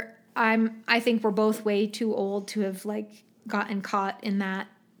either. I think we're both way too old to have like gotten caught in that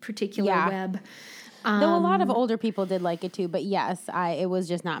particular web. Though a lot of older people did like it too, but yes, it was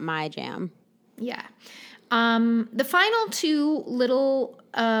just not my jam. Yeah. The final two little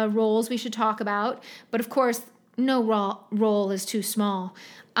roles we should talk about, but of course no role is too small,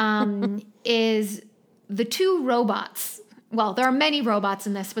 is the two robots. Well, there are many robots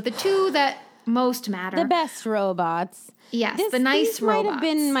in this, but the two that most matter. The best robots. Yes, the nice these robots. Might have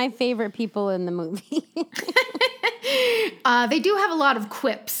been my favorite people in the movie. They do have a lot of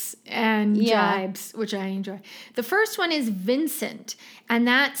quips and jibes, which I enjoy. The first one is Vincent, and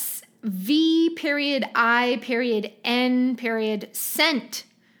that's V.I.N.Cent.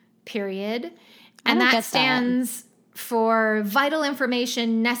 And that stands for Vital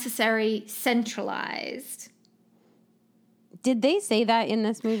Information Necessary Centralized. Did they say that in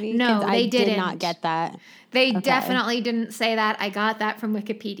this movie? No, they didn't. I did not get that. They definitely didn't say that. I got that from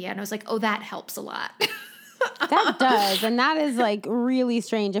Wikipedia, and I was like, oh, that helps a lot. That does, and that is like really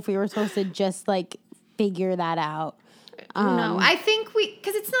strange if we were supposed to just like figure that out. No, I think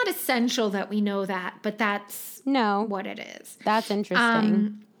because it's not essential that we know that, but that's what it is. That's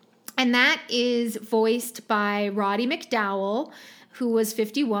interesting. And that is voiced by Roddy McDowall, who was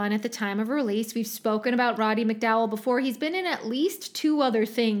 51 at the time of release. We've spoken about Roddy McDowall before. He's been in at least 2 other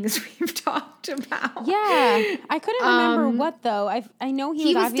things we've talked about. Yeah. I couldn't remember what, though. I know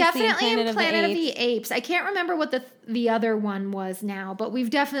he was definitely in Planet of of the Apes. I can't remember what the other one was now, but we've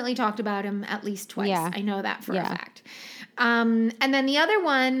definitely talked about him at least twice. Yeah. I know that for a fact. And then the other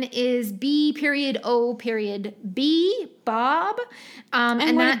one is B.O.B, Bob.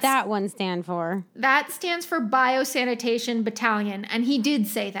 And what did that one stand for? That stands for Biosanitation Battalion, and he did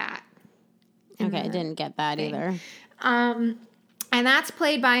say that. Okay, I didn't get that either. And that's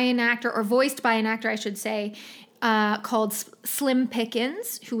played by an actor, or voiced by an actor, I should say, called Slim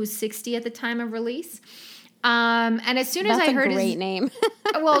Pickens, who was 60 at the time of release. And as soon as I heard That's a great name.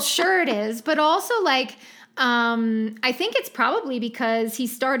 Well, sure it is, but also like... I think it's probably because he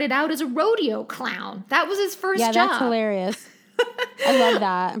started out as a rodeo clown. That was his first job. Yeah, that's hilarious. I love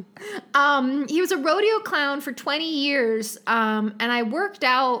that. He was a rodeo clown for 20 years. And I worked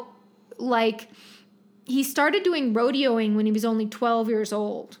out like he started doing rodeoing when he was only 12 years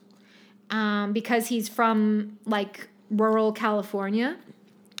old. Because he's from like rural California.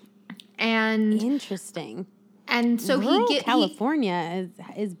 And interesting. And so California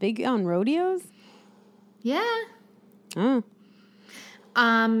is big on rodeos? Yeah. Oh.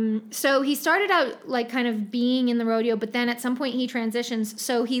 So he started out like kind of being in the rodeo, but then at some point he transitions.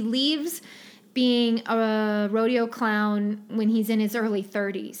 So he leaves being a rodeo clown when he's in his early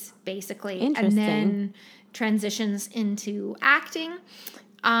 30s, basically. Interesting. And then transitions into acting.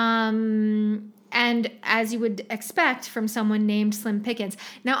 And as you would expect from someone named Slim Pickens.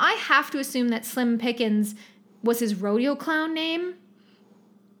 Now, I have to assume that Slim Pickens was his rodeo clown name.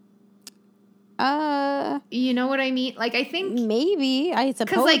 You know what I mean? Like, I think maybe. I suppose.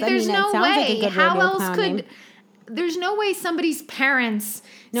 Because like, there's no way. Like How else could there's no way somebody's parents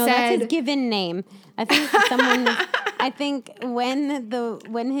No, said, that's his given name. I think I think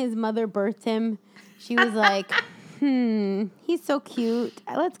when his mother birthed him, she was like, he's so cute.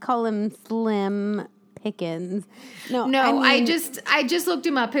 Let's call him Slim Pickens. No, I just looked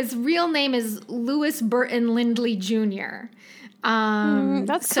him up. His real name is Louis Burton Lindley Jr.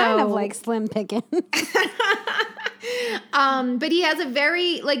 That's kind of like Slim Pickens. But he has a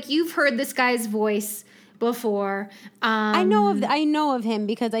very, like, you've heard this guy's voice before. I know of him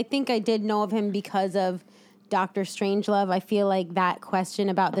because I think I did know of him because of Dr. Strangelove. I feel like that question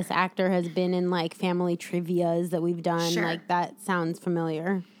about this actor has been in like family trivias that we've done. Sure. Like that sounds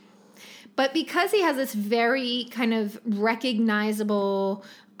familiar. But because he has this very kind of recognizable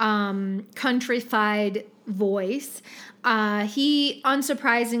countrified voice, he,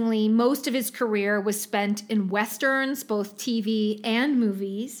 unsurprisingly, most of his career was spent in Westerns, both TV and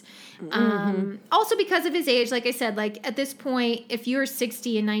movies. Also because of his age, like I said, like at this point, if you're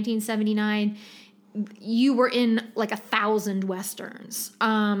 60 in 1979, you were in like 1,000 Westerns.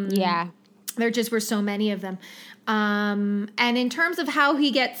 Yeah. There just were so many of them. And in terms of how he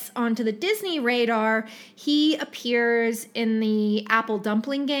gets onto the Disney radar, he appears in the Apple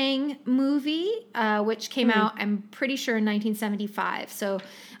Dumpling Gang movie, which came out, I'm pretty sure, in 1975. So,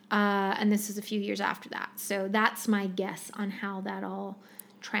 and this is a few years after that. So that's my guess on how that all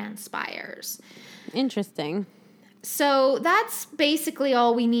transpires. Interesting. So that's basically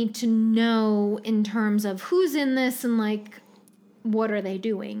all we need to know in terms of who's in this and like what are they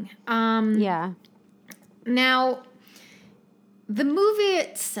doing. Yeah. Now, the movie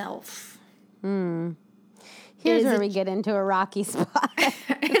itself. Here's where we get into a rocky spot.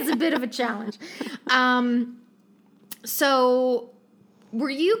 It's a bit of a challenge. So,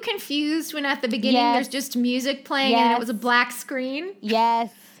 were you confused when at the beginning there's just music playing and it was a black screen?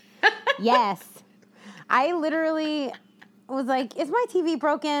 Yes. Yes. I literally was like, is my TV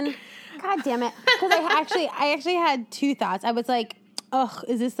broken? God damn it. Because I actually had two thoughts. I was like, ugh,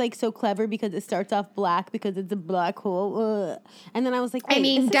 is this like so clever because it starts off black because it's a black hole? Ugh. And then I was like, wait, I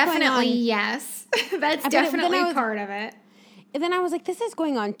mean, definitely yes. That's definitely part of it. And then I was like, this is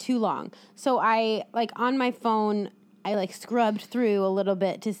going on too long. So I, like, on my phone, I, like, scrubbed through a little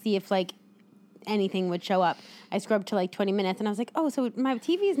bit to see if, like, anything would show up. I scrubbed to, like, 20 minutes, and I was like, oh, so my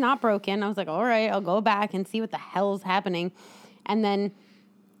TV is not broken. I was like, all right, I'll go back and see what the hell's happening. And then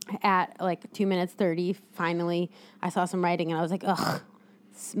at, like, 2 minutes 30, finally, I saw some writing, and I was like, ugh,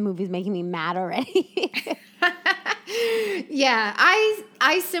 this movie's making me mad already. Yeah,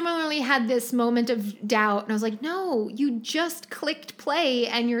 I similarly had this moment of doubt, and I was like, no, you just clicked play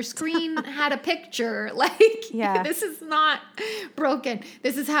and your screen had a picture. Like, yeah. This is not broken.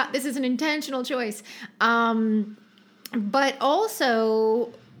 This is an intentional choice. But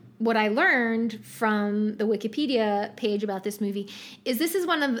also what I learned from the Wikipedia page about this movie is this is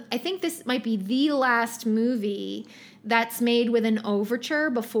I think this might be the last movie that's made with an overture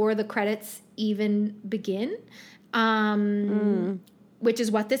before the credits even begin. Which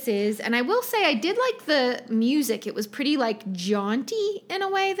is what this is. And I will say I did like the music. It was pretty like jaunty in a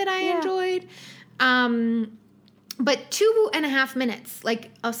way that I enjoyed. But 2.5 minutes,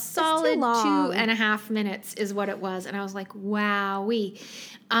 like a solid 2.5 minutes is what it was. And I was like, wowee.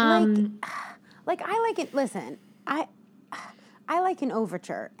 Like I like it. Listen, I like an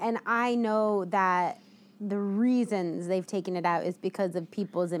overture, and I know that the reasons they've taken it out is because of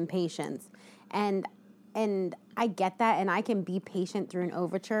people's impatience. And I get that, and I can be patient through an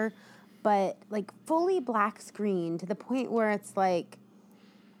overture, but like fully black screen to the point where it's like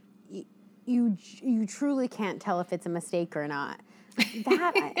you truly can't tell if it's a mistake or not.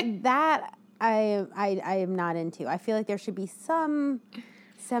 That I am not into. I feel like there should be some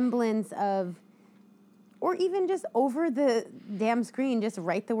semblance of, or even just over the damn screen, just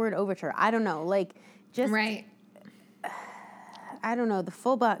write the word overture. I don't know, like just right. I don't know, the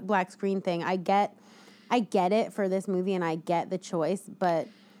full black screen thing. I get it for this movie, and I get the choice, but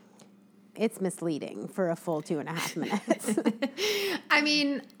it's misleading for a full 2.5 minutes. I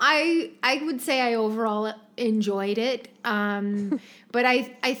mean, I would say I overall enjoyed it. But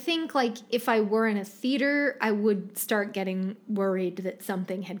I think, like, if I were in a theater, I would start getting worried that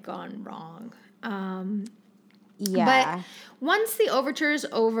something had gone wrong. Yeah. But once the overture is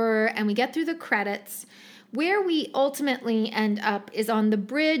over and we get through the credits, where we ultimately end up is on the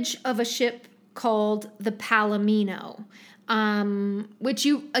bridge of a ship called the Palomino, which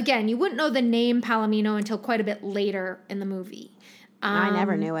you wouldn't know the name Palomino until quite a bit later in the movie. I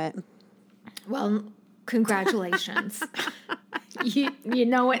never knew it. Well, congratulations. you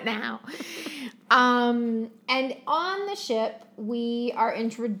know it now. And on the ship, we are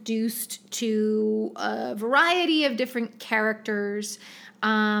introduced to a variety of different characters.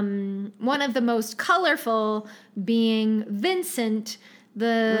 One of the most colorful being Vincent,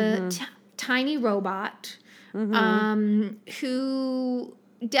 the tiny robot, who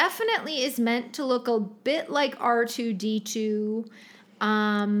definitely is meant to look a bit like R2-D2.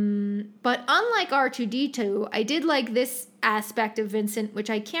 But unlike R2-D2, I did like this aspect of Vincent, which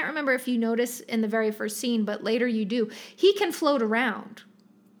I can't remember if you notice in the very first scene, but later you do. He can float around.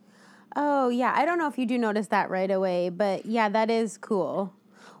 Oh, yeah. I don't know if you do notice that right away, but yeah, that is cool.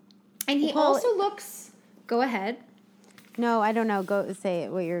 And he also looks... Go ahead. No, I don't know. Go say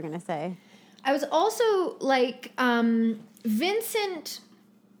what you're going to say. I was also like, Vincent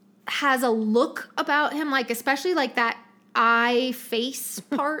has a look about him, like especially like that eye face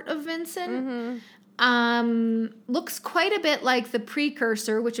part of Vincent. Looks quite a bit like the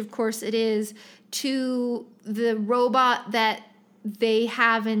precursor, which of course it is, to the robot that they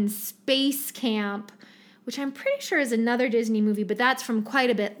have in Space Camp, which I'm pretty sure is another Disney movie, but that's from quite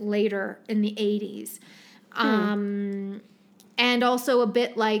a bit later in the 80s. And also a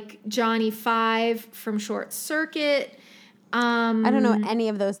bit like Johnny Five from Short Circuit. I don't know any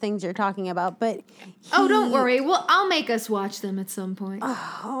of those things you're talking about, but... Oh, don't worry. Well, I'll make us watch them at some point.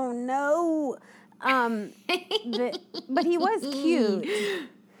 Oh, no. But he was cute.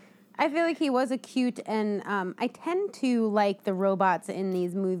 I feel like he was a cute, and I tend to like the robots in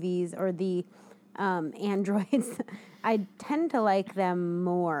these movies, or the androids. I tend to like them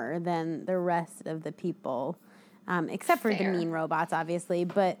more than the rest of the people, except for the mean robots, obviously.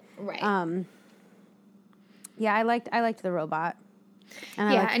 But right. Yeah, I liked the robot, and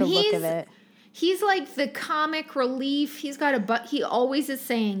I liked the look of it. He's like the comic relief. He's got he always is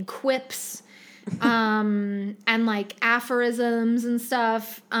saying quips, and like aphorisms and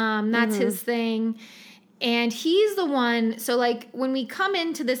stuff. That's his thing. And he's the one, so like when we come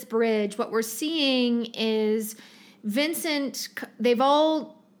into this bridge, what we're seeing is Vincent, they've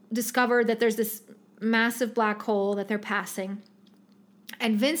all discovered that there's this massive black hole that they're passing.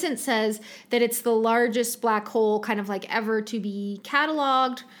 And Vincent says that it's the largest black hole kind of like ever to be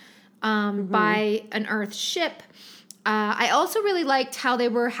cataloged by an Earth ship. I also really liked how they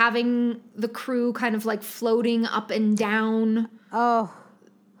were having the crew kind of like floating up and down. Oh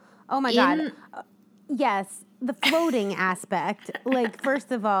my God. Yes, the floating aspect. Like,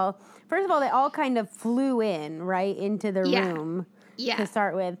 first of all, they all kind of flew in, right, into the room to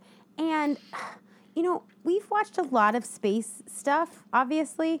start with. And, you know, we've watched a lot of space stuff,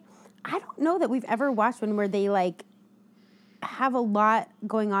 obviously. I don't know that we've ever watched one where they, like, have a lot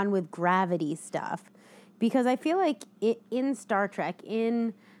going on with gravity stuff. Because I feel like in Star Trek,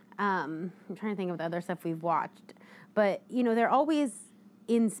 I'm trying to think of the other stuff we've watched. But, you know, they're always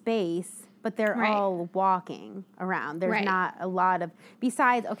in space, but they're all walking around. There's not a lot of,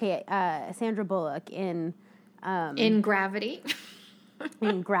 besides, Sandra Bullock in Gravity.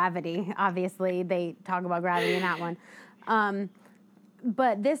 In Gravity, obviously, they talk about gravity in that one.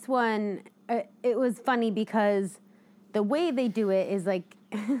 But this one, it was funny because the way they do it is like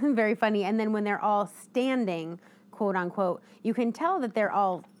very funny. And then when they're all standing, quote unquote, you can tell that they're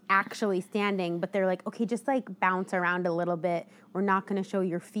all actually standing, but they're like, okay, just like bounce around a little bit. We're not going to show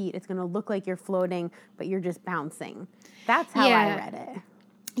your feet. It's going to look like you're floating, but you're just bouncing. That's how I read it.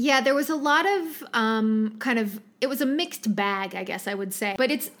 Yeah, there was a lot of it was a mixed bag, I guess I would say.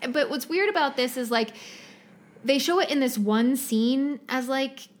 But what's weird about this is like they show it in this one scene as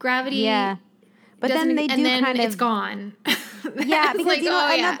like gravity. Yeah. But then they do and then it's gone. Yeah, because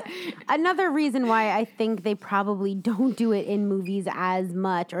like, another reason why I think they probably don't do it in movies as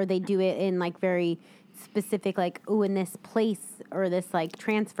much, or they do it in like very specific, like, in this place or this like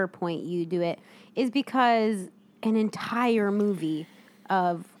transfer point you do it, is because an entire movie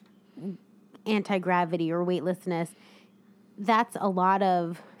of anti-gravity or weightlessness, that's a lot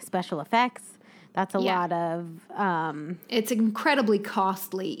of special effects. That's a lot of... it's incredibly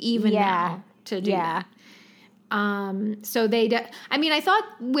costly even now to do that. So I thought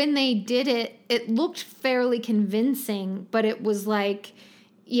when they did it, it looked fairly convincing, but it was like,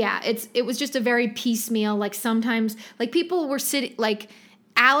 it was just a very piecemeal. Like sometimes, like people were sitting, like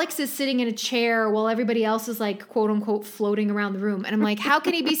Alex is sitting in a chair while everybody else is like, quote unquote, floating around the room. And I'm like, how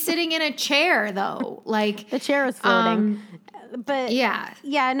can he be sitting in a chair though? Like the chair is floating. But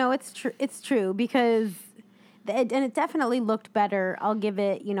no, it's true. It's true because, and it definitely looked better. I'll give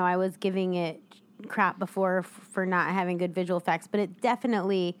it, I was giving it crap before for not having good visual effects, but it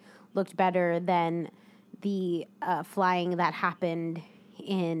definitely looked better than the flying that happened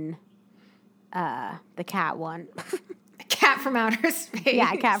in the cat one. Cat from Outer Space.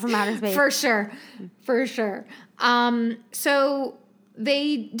 Yeah, Cat from Outer Space. For sure. So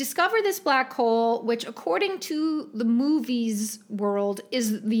they discover this black hole, which according to the movies world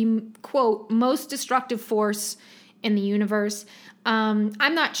is the, quote, most destructive force in the universe. I'm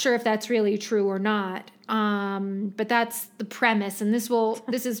not sure if that's really true or not. But that's the premise. And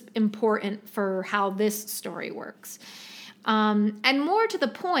this is important for how this story works. And more to the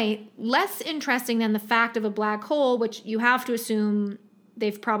point, less interesting than the fact of a black hole, which you have to assume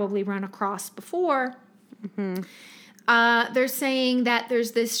they've probably run across before. Mm-hmm. They're saying that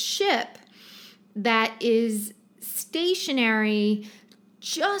there's this ship that is stationary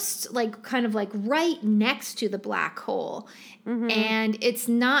just like kind of like right next to the black hole. Mm-hmm. And it's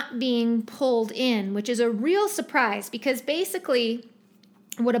not being pulled in, which is a real surprise because basically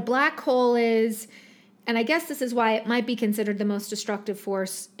what a black hole is, and I guess this is why it might be considered the most destructive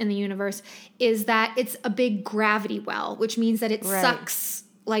force in the universe, is that it's a big gravity well, which means that it sucks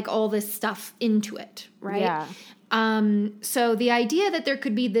like all this stuff into it, right? Yeah. So the idea that there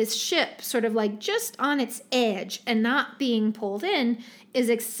could be this ship sort of like just on its edge and not being pulled in is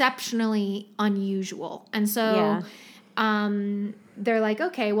exceptionally unusual. And so they're like,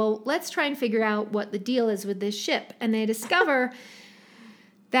 okay, well, let's try and figure out what the deal is with this ship. And they discover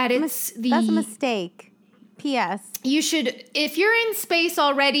that that's a mistake. P.S. You should, if you're in space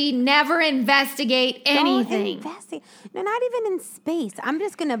already, never investigate anything. Don't investigate. No, not even in space. I'm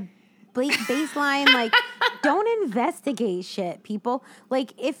just going to baseline, like, don't investigate shit, people.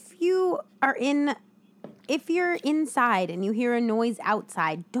 Like, if you're inside and you hear a noise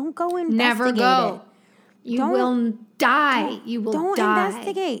outside, don't go investigate Never go. it. You will die. You will don't die. Don't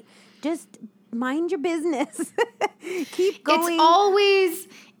investigate. Just mind your business. Keep going.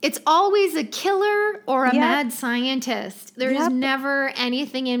 It's always a killer or a mad scientist. There is never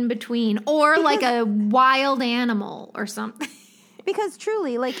anything in between, or like a wild animal or something. Because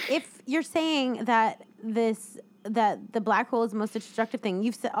truly, like, if you're saying that the black hole is the most destructive thing,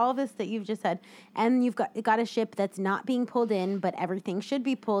 you've said all this that you've just said, and you've got a ship that's not being pulled in, but everything should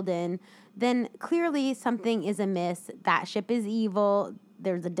be pulled in, then clearly something is amiss. That ship is evil.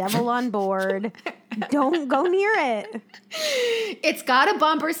 There's a devil on board. Don't go near it. It's got a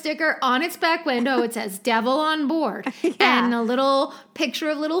bumper sticker on its back window. It says devil on board. And a little picture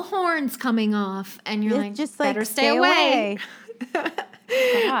of little horns coming off. And you're just better stay away.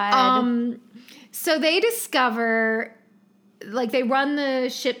 God. So they discover, like, they run the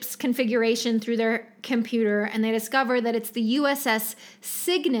ship's configuration through their computer, and they discover that it's the USS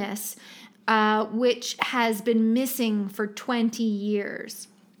Cygnus, which has been missing for 20 years.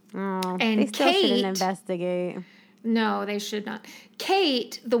 Oh, and they still shouldn't investigate. No, they should not.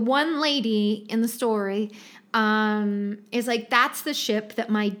 Kate, the one lady in the story, is like, that's the ship that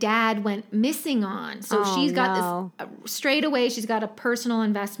my dad went missing on. So she's got this straight away. She's got a personal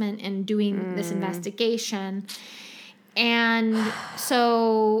investment in doing this investigation. And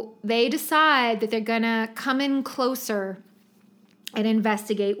so they decide that they're going to come in closer and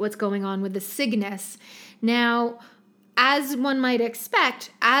investigate what's going on with the Cygnus. Now, as one might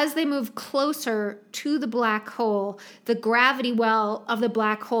expect, as they move closer to the black hole, the gravity well of the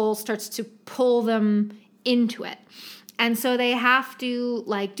black hole starts to pull them into it. And so they have to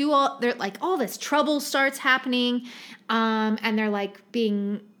like all this trouble starts happening, and they're like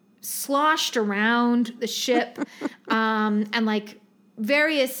being sloshed around the ship, and like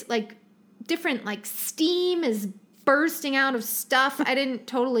various like different like steam is bursting out of stuff. I didn't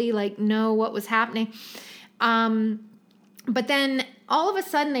totally like know what was happening. But then all of a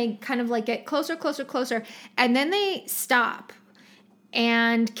sudden they kind of like get closer, and then they stop.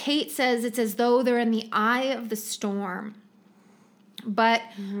 And Kate says it's as though they're in the eye of the storm. But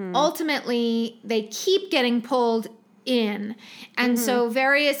ultimately they keep getting pulled in. And so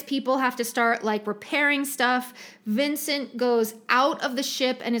various people have to start like repairing stuff. Vincent goes out of the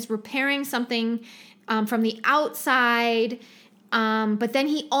ship and is repairing something from the outside. But then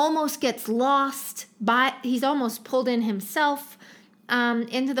he almost gets lost he's almost pulled in himself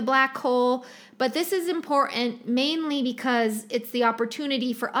into the black hole. But this is important mainly because it's the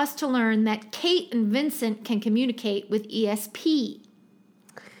opportunity for us to learn that Kate and Vincent can communicate with ESP.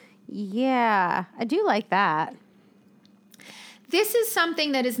 Yeah, I do like that. This is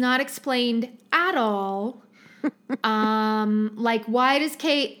something that is not explained at all. Like, why is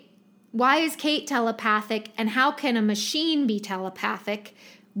Kate telepathic, and how can a machine be telepathic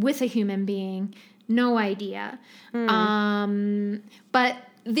with a human being? No idea. But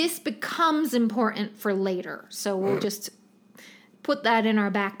this becomes important for later, so we'll just put that in our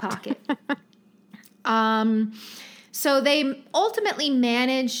back pocket. So they ultimately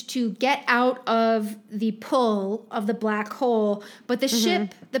manage to get out of the pull of the black hole, but the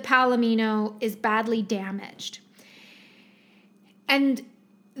ship, the Palomino, is badly damaged. And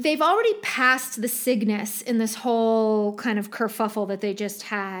they've already passed the Cygnus in this whole kind of kerfuffle that they just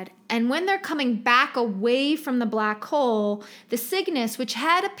had. And when they're coming back away from the black hole, the Cygnus, which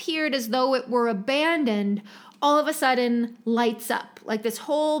had appeared as though it were abandoned, all of a sudden lights up. Like this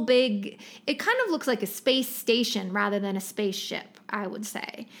whole big, it kind of looks like a space station rather than a spaceship, I would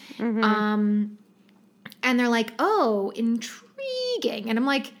say. And they're like, oh, intriguing. And I'm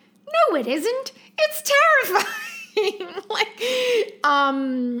like, no, it isn't. It's terrifying.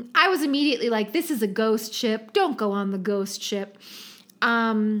 I was immediately like, this is a ghost ship. Don't go on the ghost ship.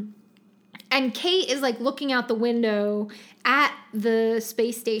 And Kate is like looking out the window at the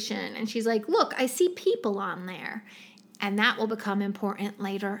space station, and she's like, look, I see people on there. And that will become important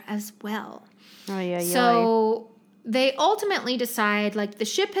later as well. Oh, yeah, yeah. So they ultimately decide, like, the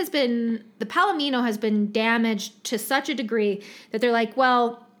Palomino has been damaged to such a degree that they're like,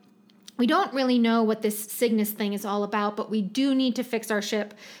 well, we don't really know what this Cygnus thing is all about, but we do need to fix our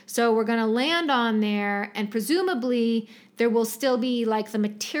ship. So we're going to land on there, and presumably there will still be, like, the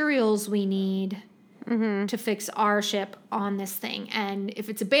materials we need to fix our ship on this thing. And if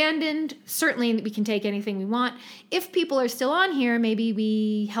it's abandoned, certainly we can take anything we want. If people are still on here, maybe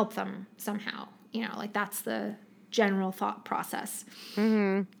we help them somehow. You know, like, that's the general thought process.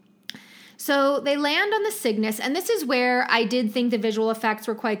 So they land on the Cygnus, and this is where I did think the visual effects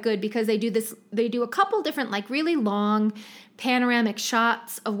were quite good, because they do a couple different, like, really long panoramic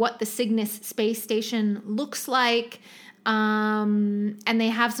shots of what the Cygnus space station looks like. And they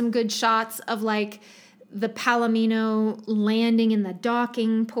have some good shots of, like, the Palomino landing in the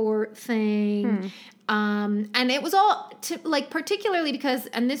docking port thing. And it was all particularly because,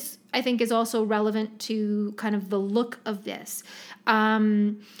 and this I think is also relevant to kind of the look of this.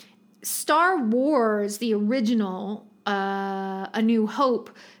 Star Wars, the original, A New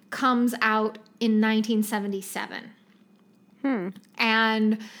Hope, comes out in 1977.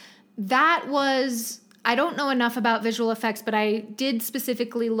 And that was, I don't know enough about visual effects, but I did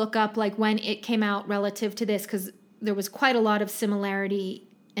specifically look up, like, when it came out relative to this, because there was quite a lot of similarity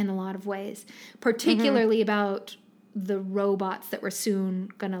in a lot of ways, particularly about the robots that we're soon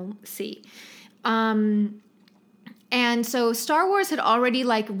going to see. And so Star Wars had already,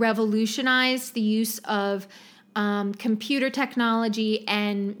 like, revolutionized the use of computer technology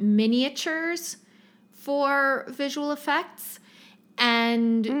and miniatures for visual effects.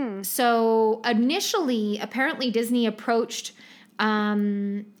 And so initially, apparently Disney approached,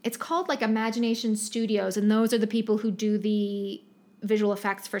 it's called, like, Imagination Studios, and those are the people who do the visual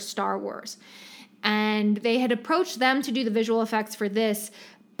effects for Star Wars. And they had approached them to do the visual effects for this,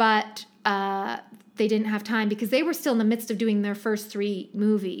 but they didn't have time because they were still in the midst of doing their first 3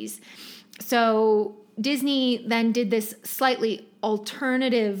 movies. So Disney then did this slightly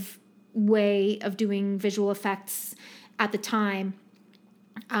alternative way of doing visual effects at the time,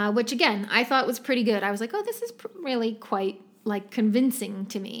 which, again, I thought was pretty good. I was like, oh, this is really quite, like, convincing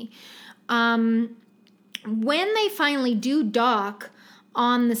to me. When they finally do dock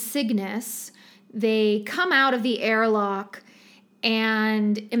on the Cygnus, they come out of the airlock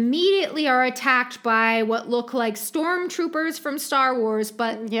and immediately are attacked by what look like stormtroopers from Star Wars,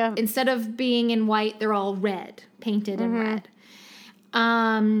 but instead of being in white, they're all red, painted in red.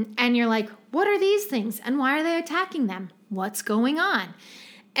 And you're like, what are these things? And why are they attacking them? What's going on?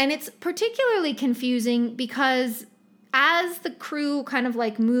 And it's particularly confusing because as the crew kind of,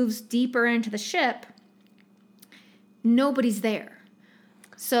 like, moves deeper into the ship, nobody's there.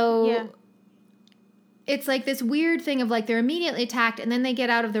 So it's like this weird thing of, like, they're immediately attacked and then they get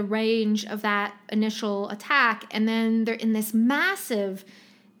out of the range of that initial attack, and then they're in this massive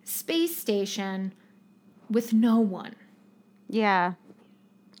space station with no one. Yeah.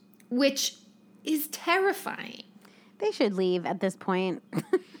 Which is terrifying. They should leave at this point.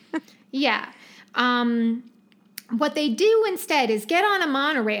 Yeah. What they do instead is get on a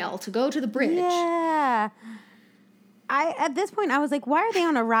monorail to go to the bridge. Yeah. At this point, I was like, why are they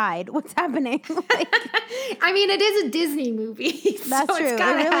on a ride? What's happening? Like, I mean, it is a Disney movie. That's so true. It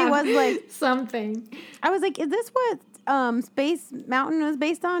really was like something. I was like, is this what Space Mountain was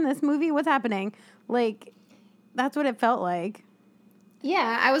based on? This movie? What's happening? Like, that's what it felt like.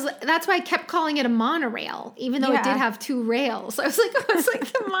 Yeah, that's why I kept calling it a monorail, even though it did have 2 rails. I was like, oh, it's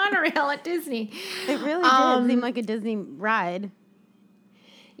like the monorail at Disney. It really did seem like a Disney ride.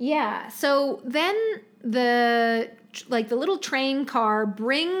 Yeah. So then the little train car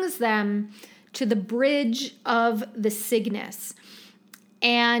brings them to the bridge of the Cygnus.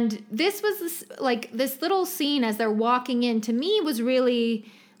 And this was this little scene as they're walking in, to me, was really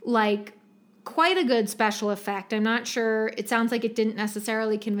like quite a good special effect. I'm not sure. It sounds like it didn't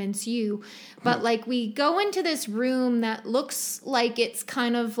necessarily convince you, but like we go into this room that looks like it's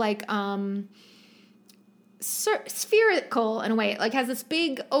kind of like spherical in a way. It like has this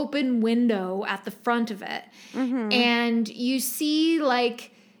big open window at the front of it. And you see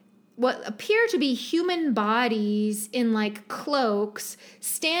like what appear to be human bodies in like cloaks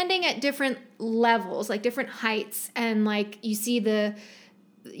standing at different levels, like different heights. And like you see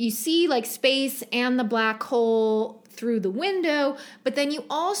like space and the black hole through the window, but then you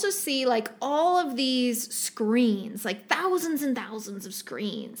also see like all of these screens, like thousands and thousands of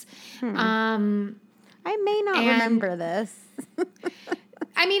screens. I may not remember this.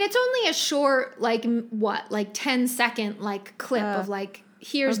 I mean, it's only a short, like 10-second like clip of like,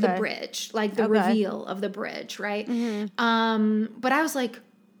 here's the bridge, like the reveal of the bridge, right? But I was like,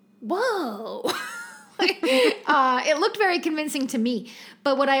 whoa. It looked very convincing to me.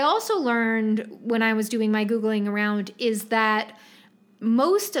 But what I also learned when I was doing my Googling around is that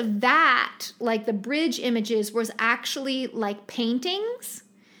most of that, like the bridge images, was actually like paintings.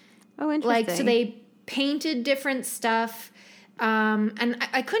 Oh, interesting. Like, so they painted different stuff. And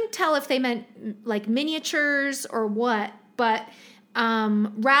I couldn't tell if they meant like miniatures or what, but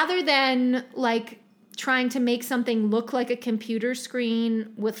rather than like trying to make something look like a computer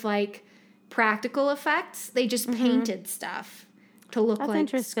screen with like practical effects, they just painted stuff to look like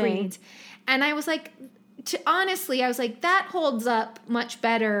screens. And I was like, honestly, I was like, that holds up much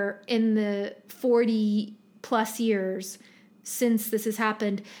better in the 40 plus years since this has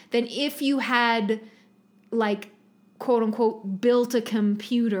happened than if you had like quote unquote built a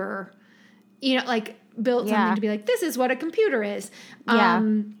computer, you know, like built something to be like, this is what a computer is.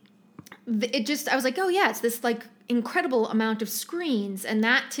 It just, I was like, oh yeah, it's this like incredible amount of screens. And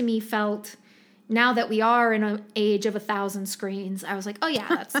that to me felt, now that we are in an age of 1,000 screens, I was like, oh yeah,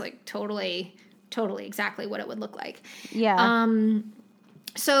 that's like totally exactly what it would look like. Yeah.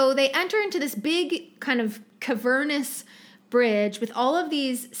 So they enter into this big kind of cavernous bridge with all of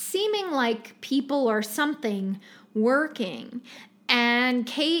these seeming like people or something working. And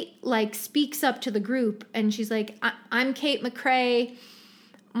Kate like speaks up to the group and she's like, I'm Kate McRae.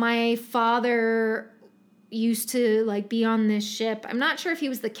 My father used to like be on this ship. I'm not sure if he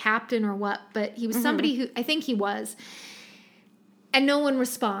was the captain or what, but he was somebody who, I think he was. And no one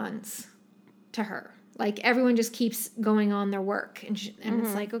responds to her. Like everyone just keeps going on their work. And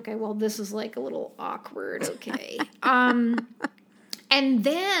it's like, okay, well, this is like a little awkward. Okay. And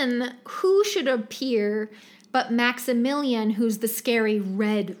then who should appear but Maximilian, who's the scary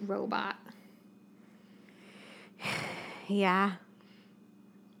red robot? Yeah.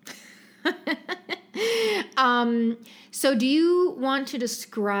 So do you want to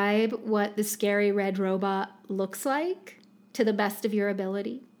describe what the scary red robot looks like to the best of your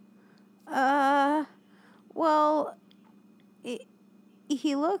ability? Well,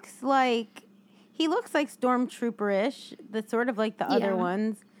 he looks like Stormtrooper-ish, the sort of like the other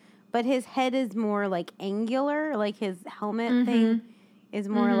ones, but his head is more like angular, like his helmet thing is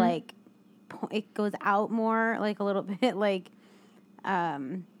more like, it goes out more, like a little bit like,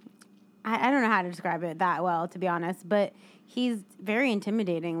 I don't know how to describe it that well, to be honest, but he's very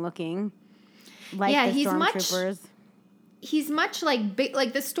intimidating looking, like the Stormtroopers. He's much like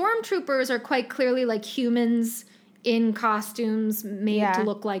the Stormtroopers are quite clearly like humans in costumes made to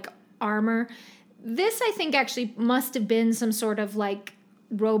look like armor. This, I think, actually must have been some sort of like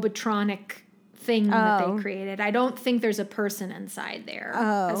robotronic thing that they created. I don't think there's a person inside there,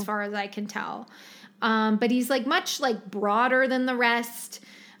 as far as I can tell. But he's like much like broader than the rest.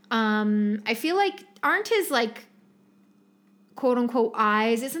 I feel like, aren't his like quote unquote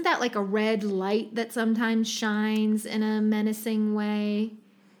eyes, isn't that like a red light that sometimes shines in a menacing way?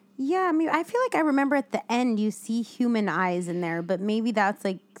 Yeah, I mean, I feel like I remember at the end you see human eyes in there, but maybe that's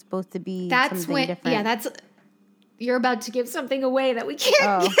like supposed to be something different. Yeah, you're about to give something away that we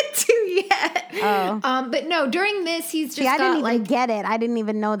can't get to yet. But no, during this he's just I didn't even get it. I didn't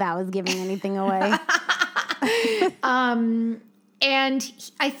even know that was giving anything away. And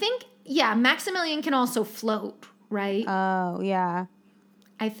I think, Maximilian can also float, right? Oh, yeah.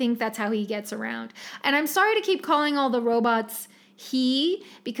 I think that's how he gets around. And I'm sorry to keep calling all the robots he,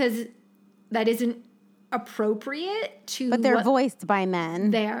 because that isn't appropriate to. But they're voiced by men.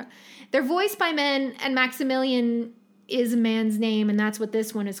 They're voiced by men, and Maximilian is a man's name, and that's what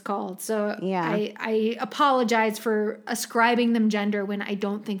this one is called. So I apologize for ascribing them gender when I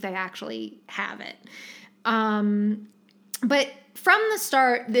don't think they actually have it. But from the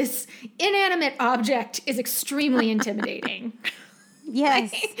start, this inanimate object is extremely intimidating.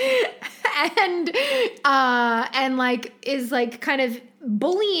 Yes. and like is like kind of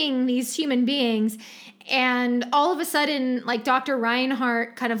bullying these human beings. And all of a sudden, like Dr.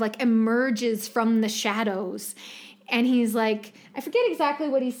 Reinhardt kind of like emerges from the shadows. And he's like, I forget exactly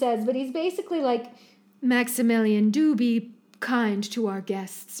what he says, but he's basically like, Maximilian, do be kind to our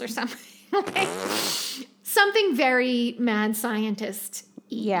guests or something. Like, something very mad scientist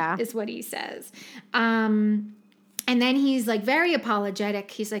is what he says. And then he's like very apologetic.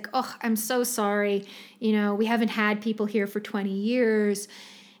 He's like, oh, I'm so sorry. You know, we haven't had people here for 20 years.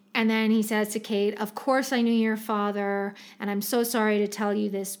 And then he says to Kate, of course I knew your father, and I'm so sorry to tell you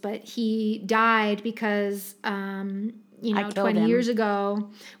this, but he died because, 20 years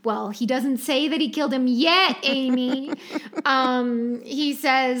ago. Well, he doesn't say that he killed him yet, Amy. He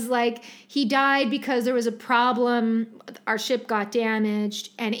says, like, he died because there was a problem. Our ship got damaged,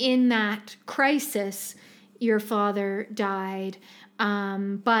 and in that crisis, your father died.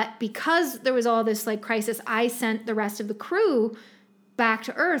 But because there was all this, like, crisis, I sent the rest of the crew back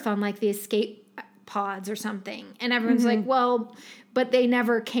to Earth on like the escape pods or something. And everyone's like, well, but they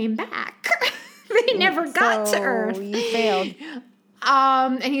never came back. They never got to Earth. You failed.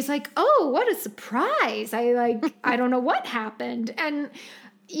 And he's like, oh, what a surprise. I don't know what happened. And,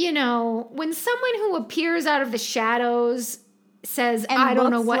 you know, when someone who appears out of the shadows says, and I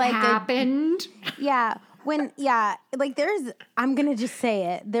don't know what happened. I'm going to just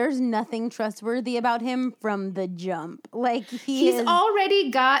say it. There's nothing trustworthy about him from the jump. Like he's already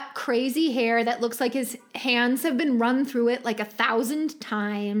got crazy hair that looks like his hands have been run through it like 1,000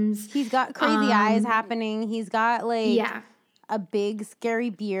 times. He's got crazy eyes happening. He's got like a big scary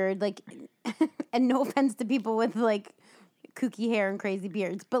beard. Like, and no offense to people with like kooky hair and crazy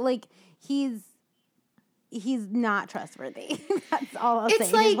beards, but like he's not trustworthy. That's all I'll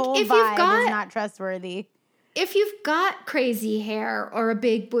say. Like, his whole vibe is not trustworthy. If you've got crazy hair or a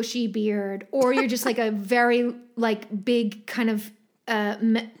big bushy beard, or you're just like a very like big kind of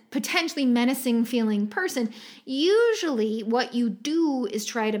potentially menacing feeling person, usually what you do is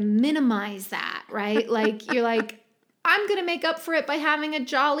try to minimize that, right? Like you're like, I'm going to make up for it by having a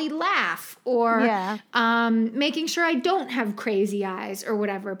jolly laugh or making sure I don't have crazy eyes or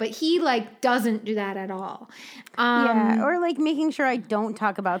whatever. But he like doesn't do that at all. Or like making sure I don't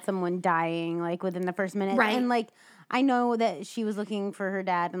talk about someone dying like within the first minute. Right. And like I know that she was looking for her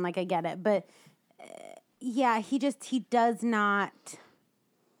dad and like I get it. But he does not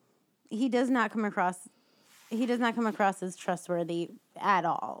come across as trustworthy at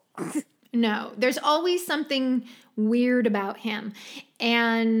all. No, there's always something weird about him.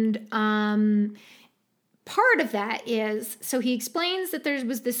 And part of that is, so he explains that there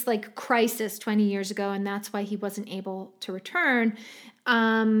was this like crisis 20 years ago, and that's why he wasn't able to return.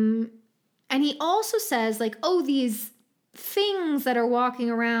 And he also says like, oh, these things that are walking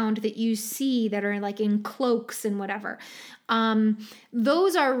around that you see that are like in cloaks and whatever,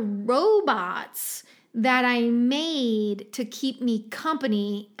 those are robots that I made to keep me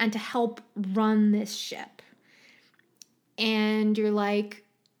company and to help run this ship. And you're like,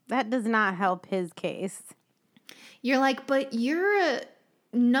 that does not help his case. You're like, but your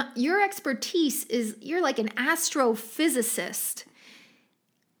expertise is, you're like an astrophysicist.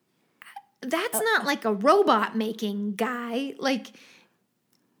 That's not like a robot making guy. Like,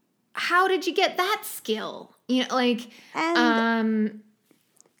 how did you get that skill? You know, like,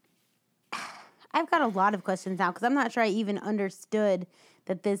 I've got a lot of questions now because I'm not sure I even understood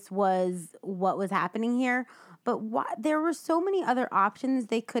that this was what was happening here. But there were so many other options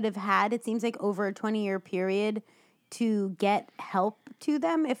they could have had, it seems like, over a 20-year period to get help to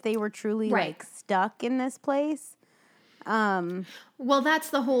them if they were truly like stuck in this place. Well, that's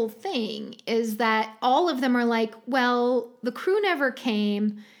the whole thing, is that all of them are like, well, the crew never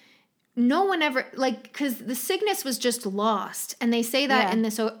came. No one ever, like, because the Cygnus was just lost. And they say that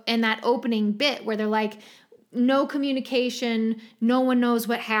in that opening bit where they're like, no communication, no one knows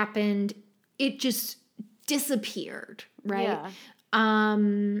what happened. It just disappeared, right? Yeah.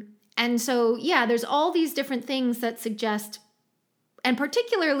 And so, there's all these different things that suggest, and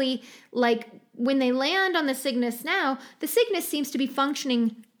particularly, like, when they land on the Cygnus now, the Cygnus seems to be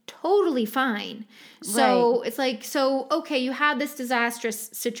functioning totally fine. So it's like, okay, you had this disastrous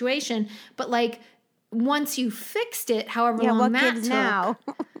situation, but like once you fixed it, however long that took, now?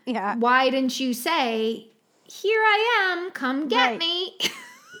 Why didn't you say, here I am, come get me?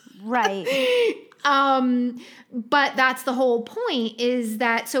 Right. But that's the whole point, is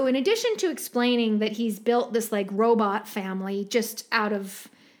that, so in addition to explaining that he's built this like robot family just out of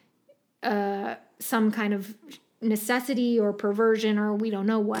some kind of necessity or perversion or we don't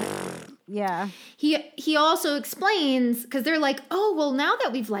know what. Yeah. He also explains, because they're like, oh, well, now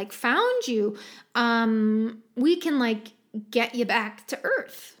that we've like found you, we can like get you back to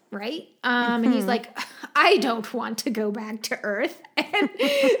Earth, right? And he's like, I don't want to go back to Earth. And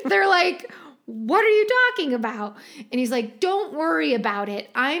they're like, what are you talking about? And he's like, don't worry about it.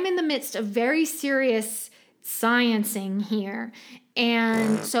 I'm in the midst of very serious sciencing here.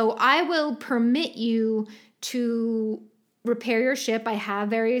 And so I will permit you to repair your ship. I have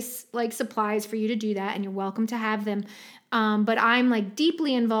various like supplies for you to do that, and you're welcome to have them. But I'm like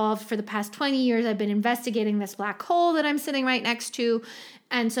deeply involved. For the past 20 years, I've been investigating this black hole that I'm sitting right next to.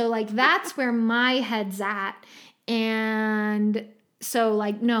 And so like, that's where my head's at. And so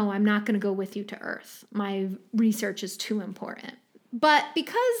like, no, I'm not going to go with you to Earth. My research is too important. But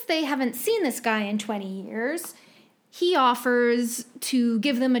because they haven't seen this guy in 20 years, he offers to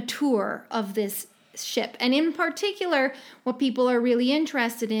give them a tour of this ship. And in particular, what people are really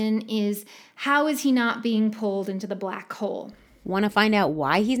interested in is, how is he not being pulled into the black hole? Want to find out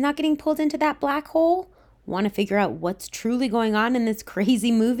why he's not getting pulled into that black hole? Want to figure out what's truly going on in this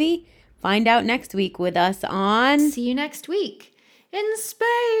crazy movie? Find out next week with us on... See you next week in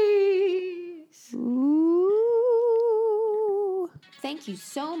space. Ooh. Thank you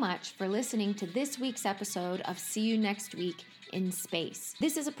so much for listening to this week's episode of See You Next Week in Space.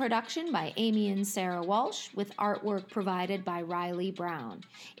 This is a production by Amy and Sarah Walsh, with artwork provided by Riley Brown.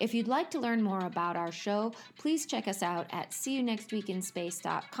 If you'd like to learn more about our show, please check us out at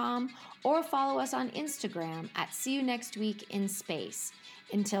seeyounextweekinspace.com or follow us on Instagram at seeyounextweekinspace.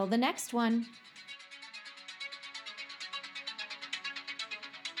 Until the next one.